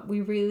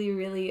 We really,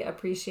 really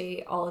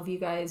appreciate all of you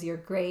guys. You're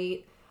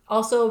great.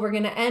 Also, we're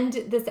going to end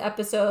this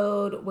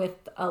episode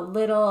with a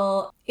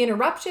little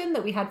interruption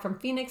that we had from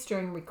Phoenix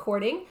during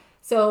recording.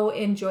 So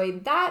enjoy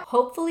that.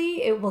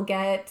 Hopefully, it will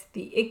get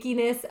the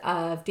ickiness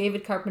of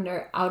David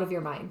Carpenter out of your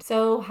mind.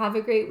 So have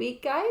a great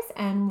week, guys,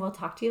 and we'll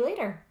talk to you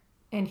later.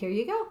 And here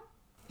you go.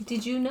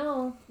 Did you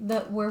know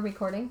that we're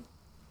recording?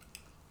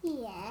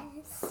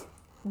 Yes.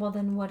 Well,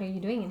 then what are you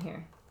doing in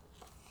here?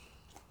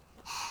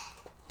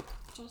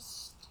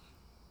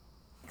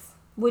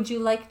 Would you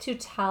like to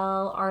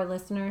tell our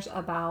listeners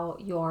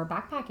about your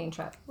backpacking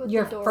trip?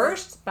 Your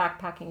first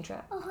backpacking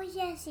trip? Oh,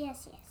 yes.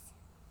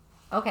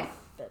 Okay.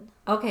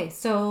 Okay,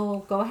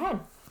 so go ahead.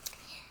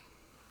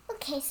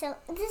 Okay, so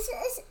I'm going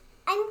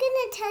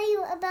to tell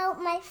you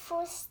about my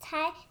first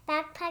time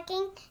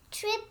backpacking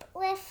trip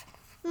with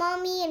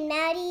Mommy and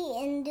Maddie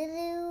and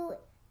Lulu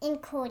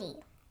and Cody.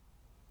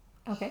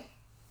 Okay.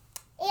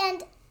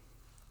 And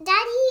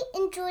Daddy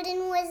and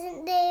Jordan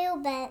wasn't there,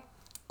 but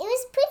it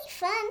was pretty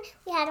fun.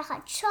 We had a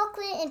hot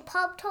chocolate and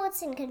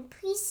Pop-Tarts and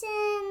Capri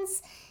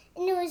Suns,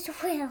 and it was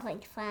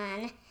really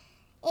fun.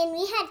 And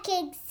we had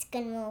kids'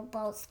 granola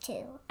bars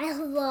too. I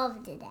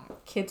loved them.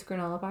 Kids'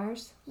 granola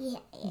bars?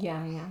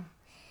 Yeah.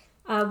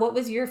 What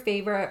was your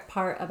favorite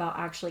part about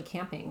actually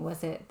camping?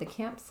 Was it the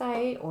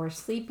campsite or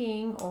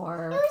sleeping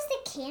or? It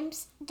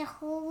was the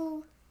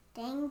whole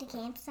thing, the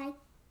campsite.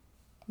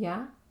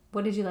 Yeah?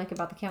 What did you like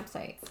about the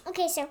campsite?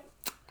 Okay, so,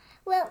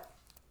 well,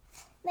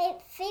 my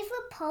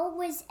favorite part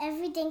was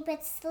everything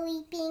but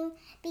sleeping,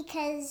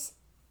 because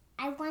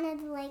I wanted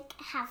to,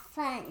 have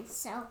fun,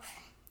 so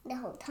the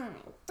whole time.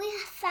 We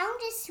found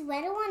a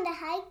sweater on the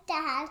hike that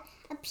had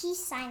a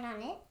peace sign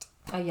on it.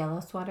 A yellow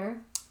sweater?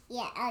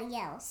 Yeah, a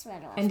yellow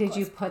sweater. And did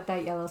you put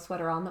that yellow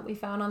sweater on that we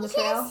found on the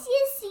trail?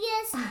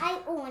 Yes. I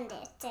earned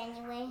it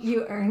anyway.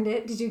 You earned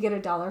it? Did you get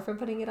 $1 for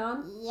putting it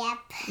on?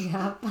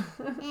 Yep.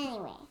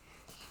 Anyway.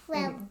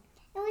 Well,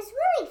 it was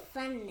really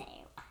fun there.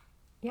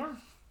 Yeah.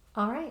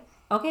 All right.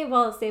 Okay,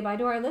 well, say bye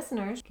to our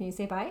listeners. Can you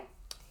say bye?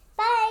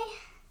 Bye.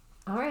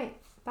 All right.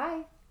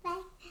 Bye.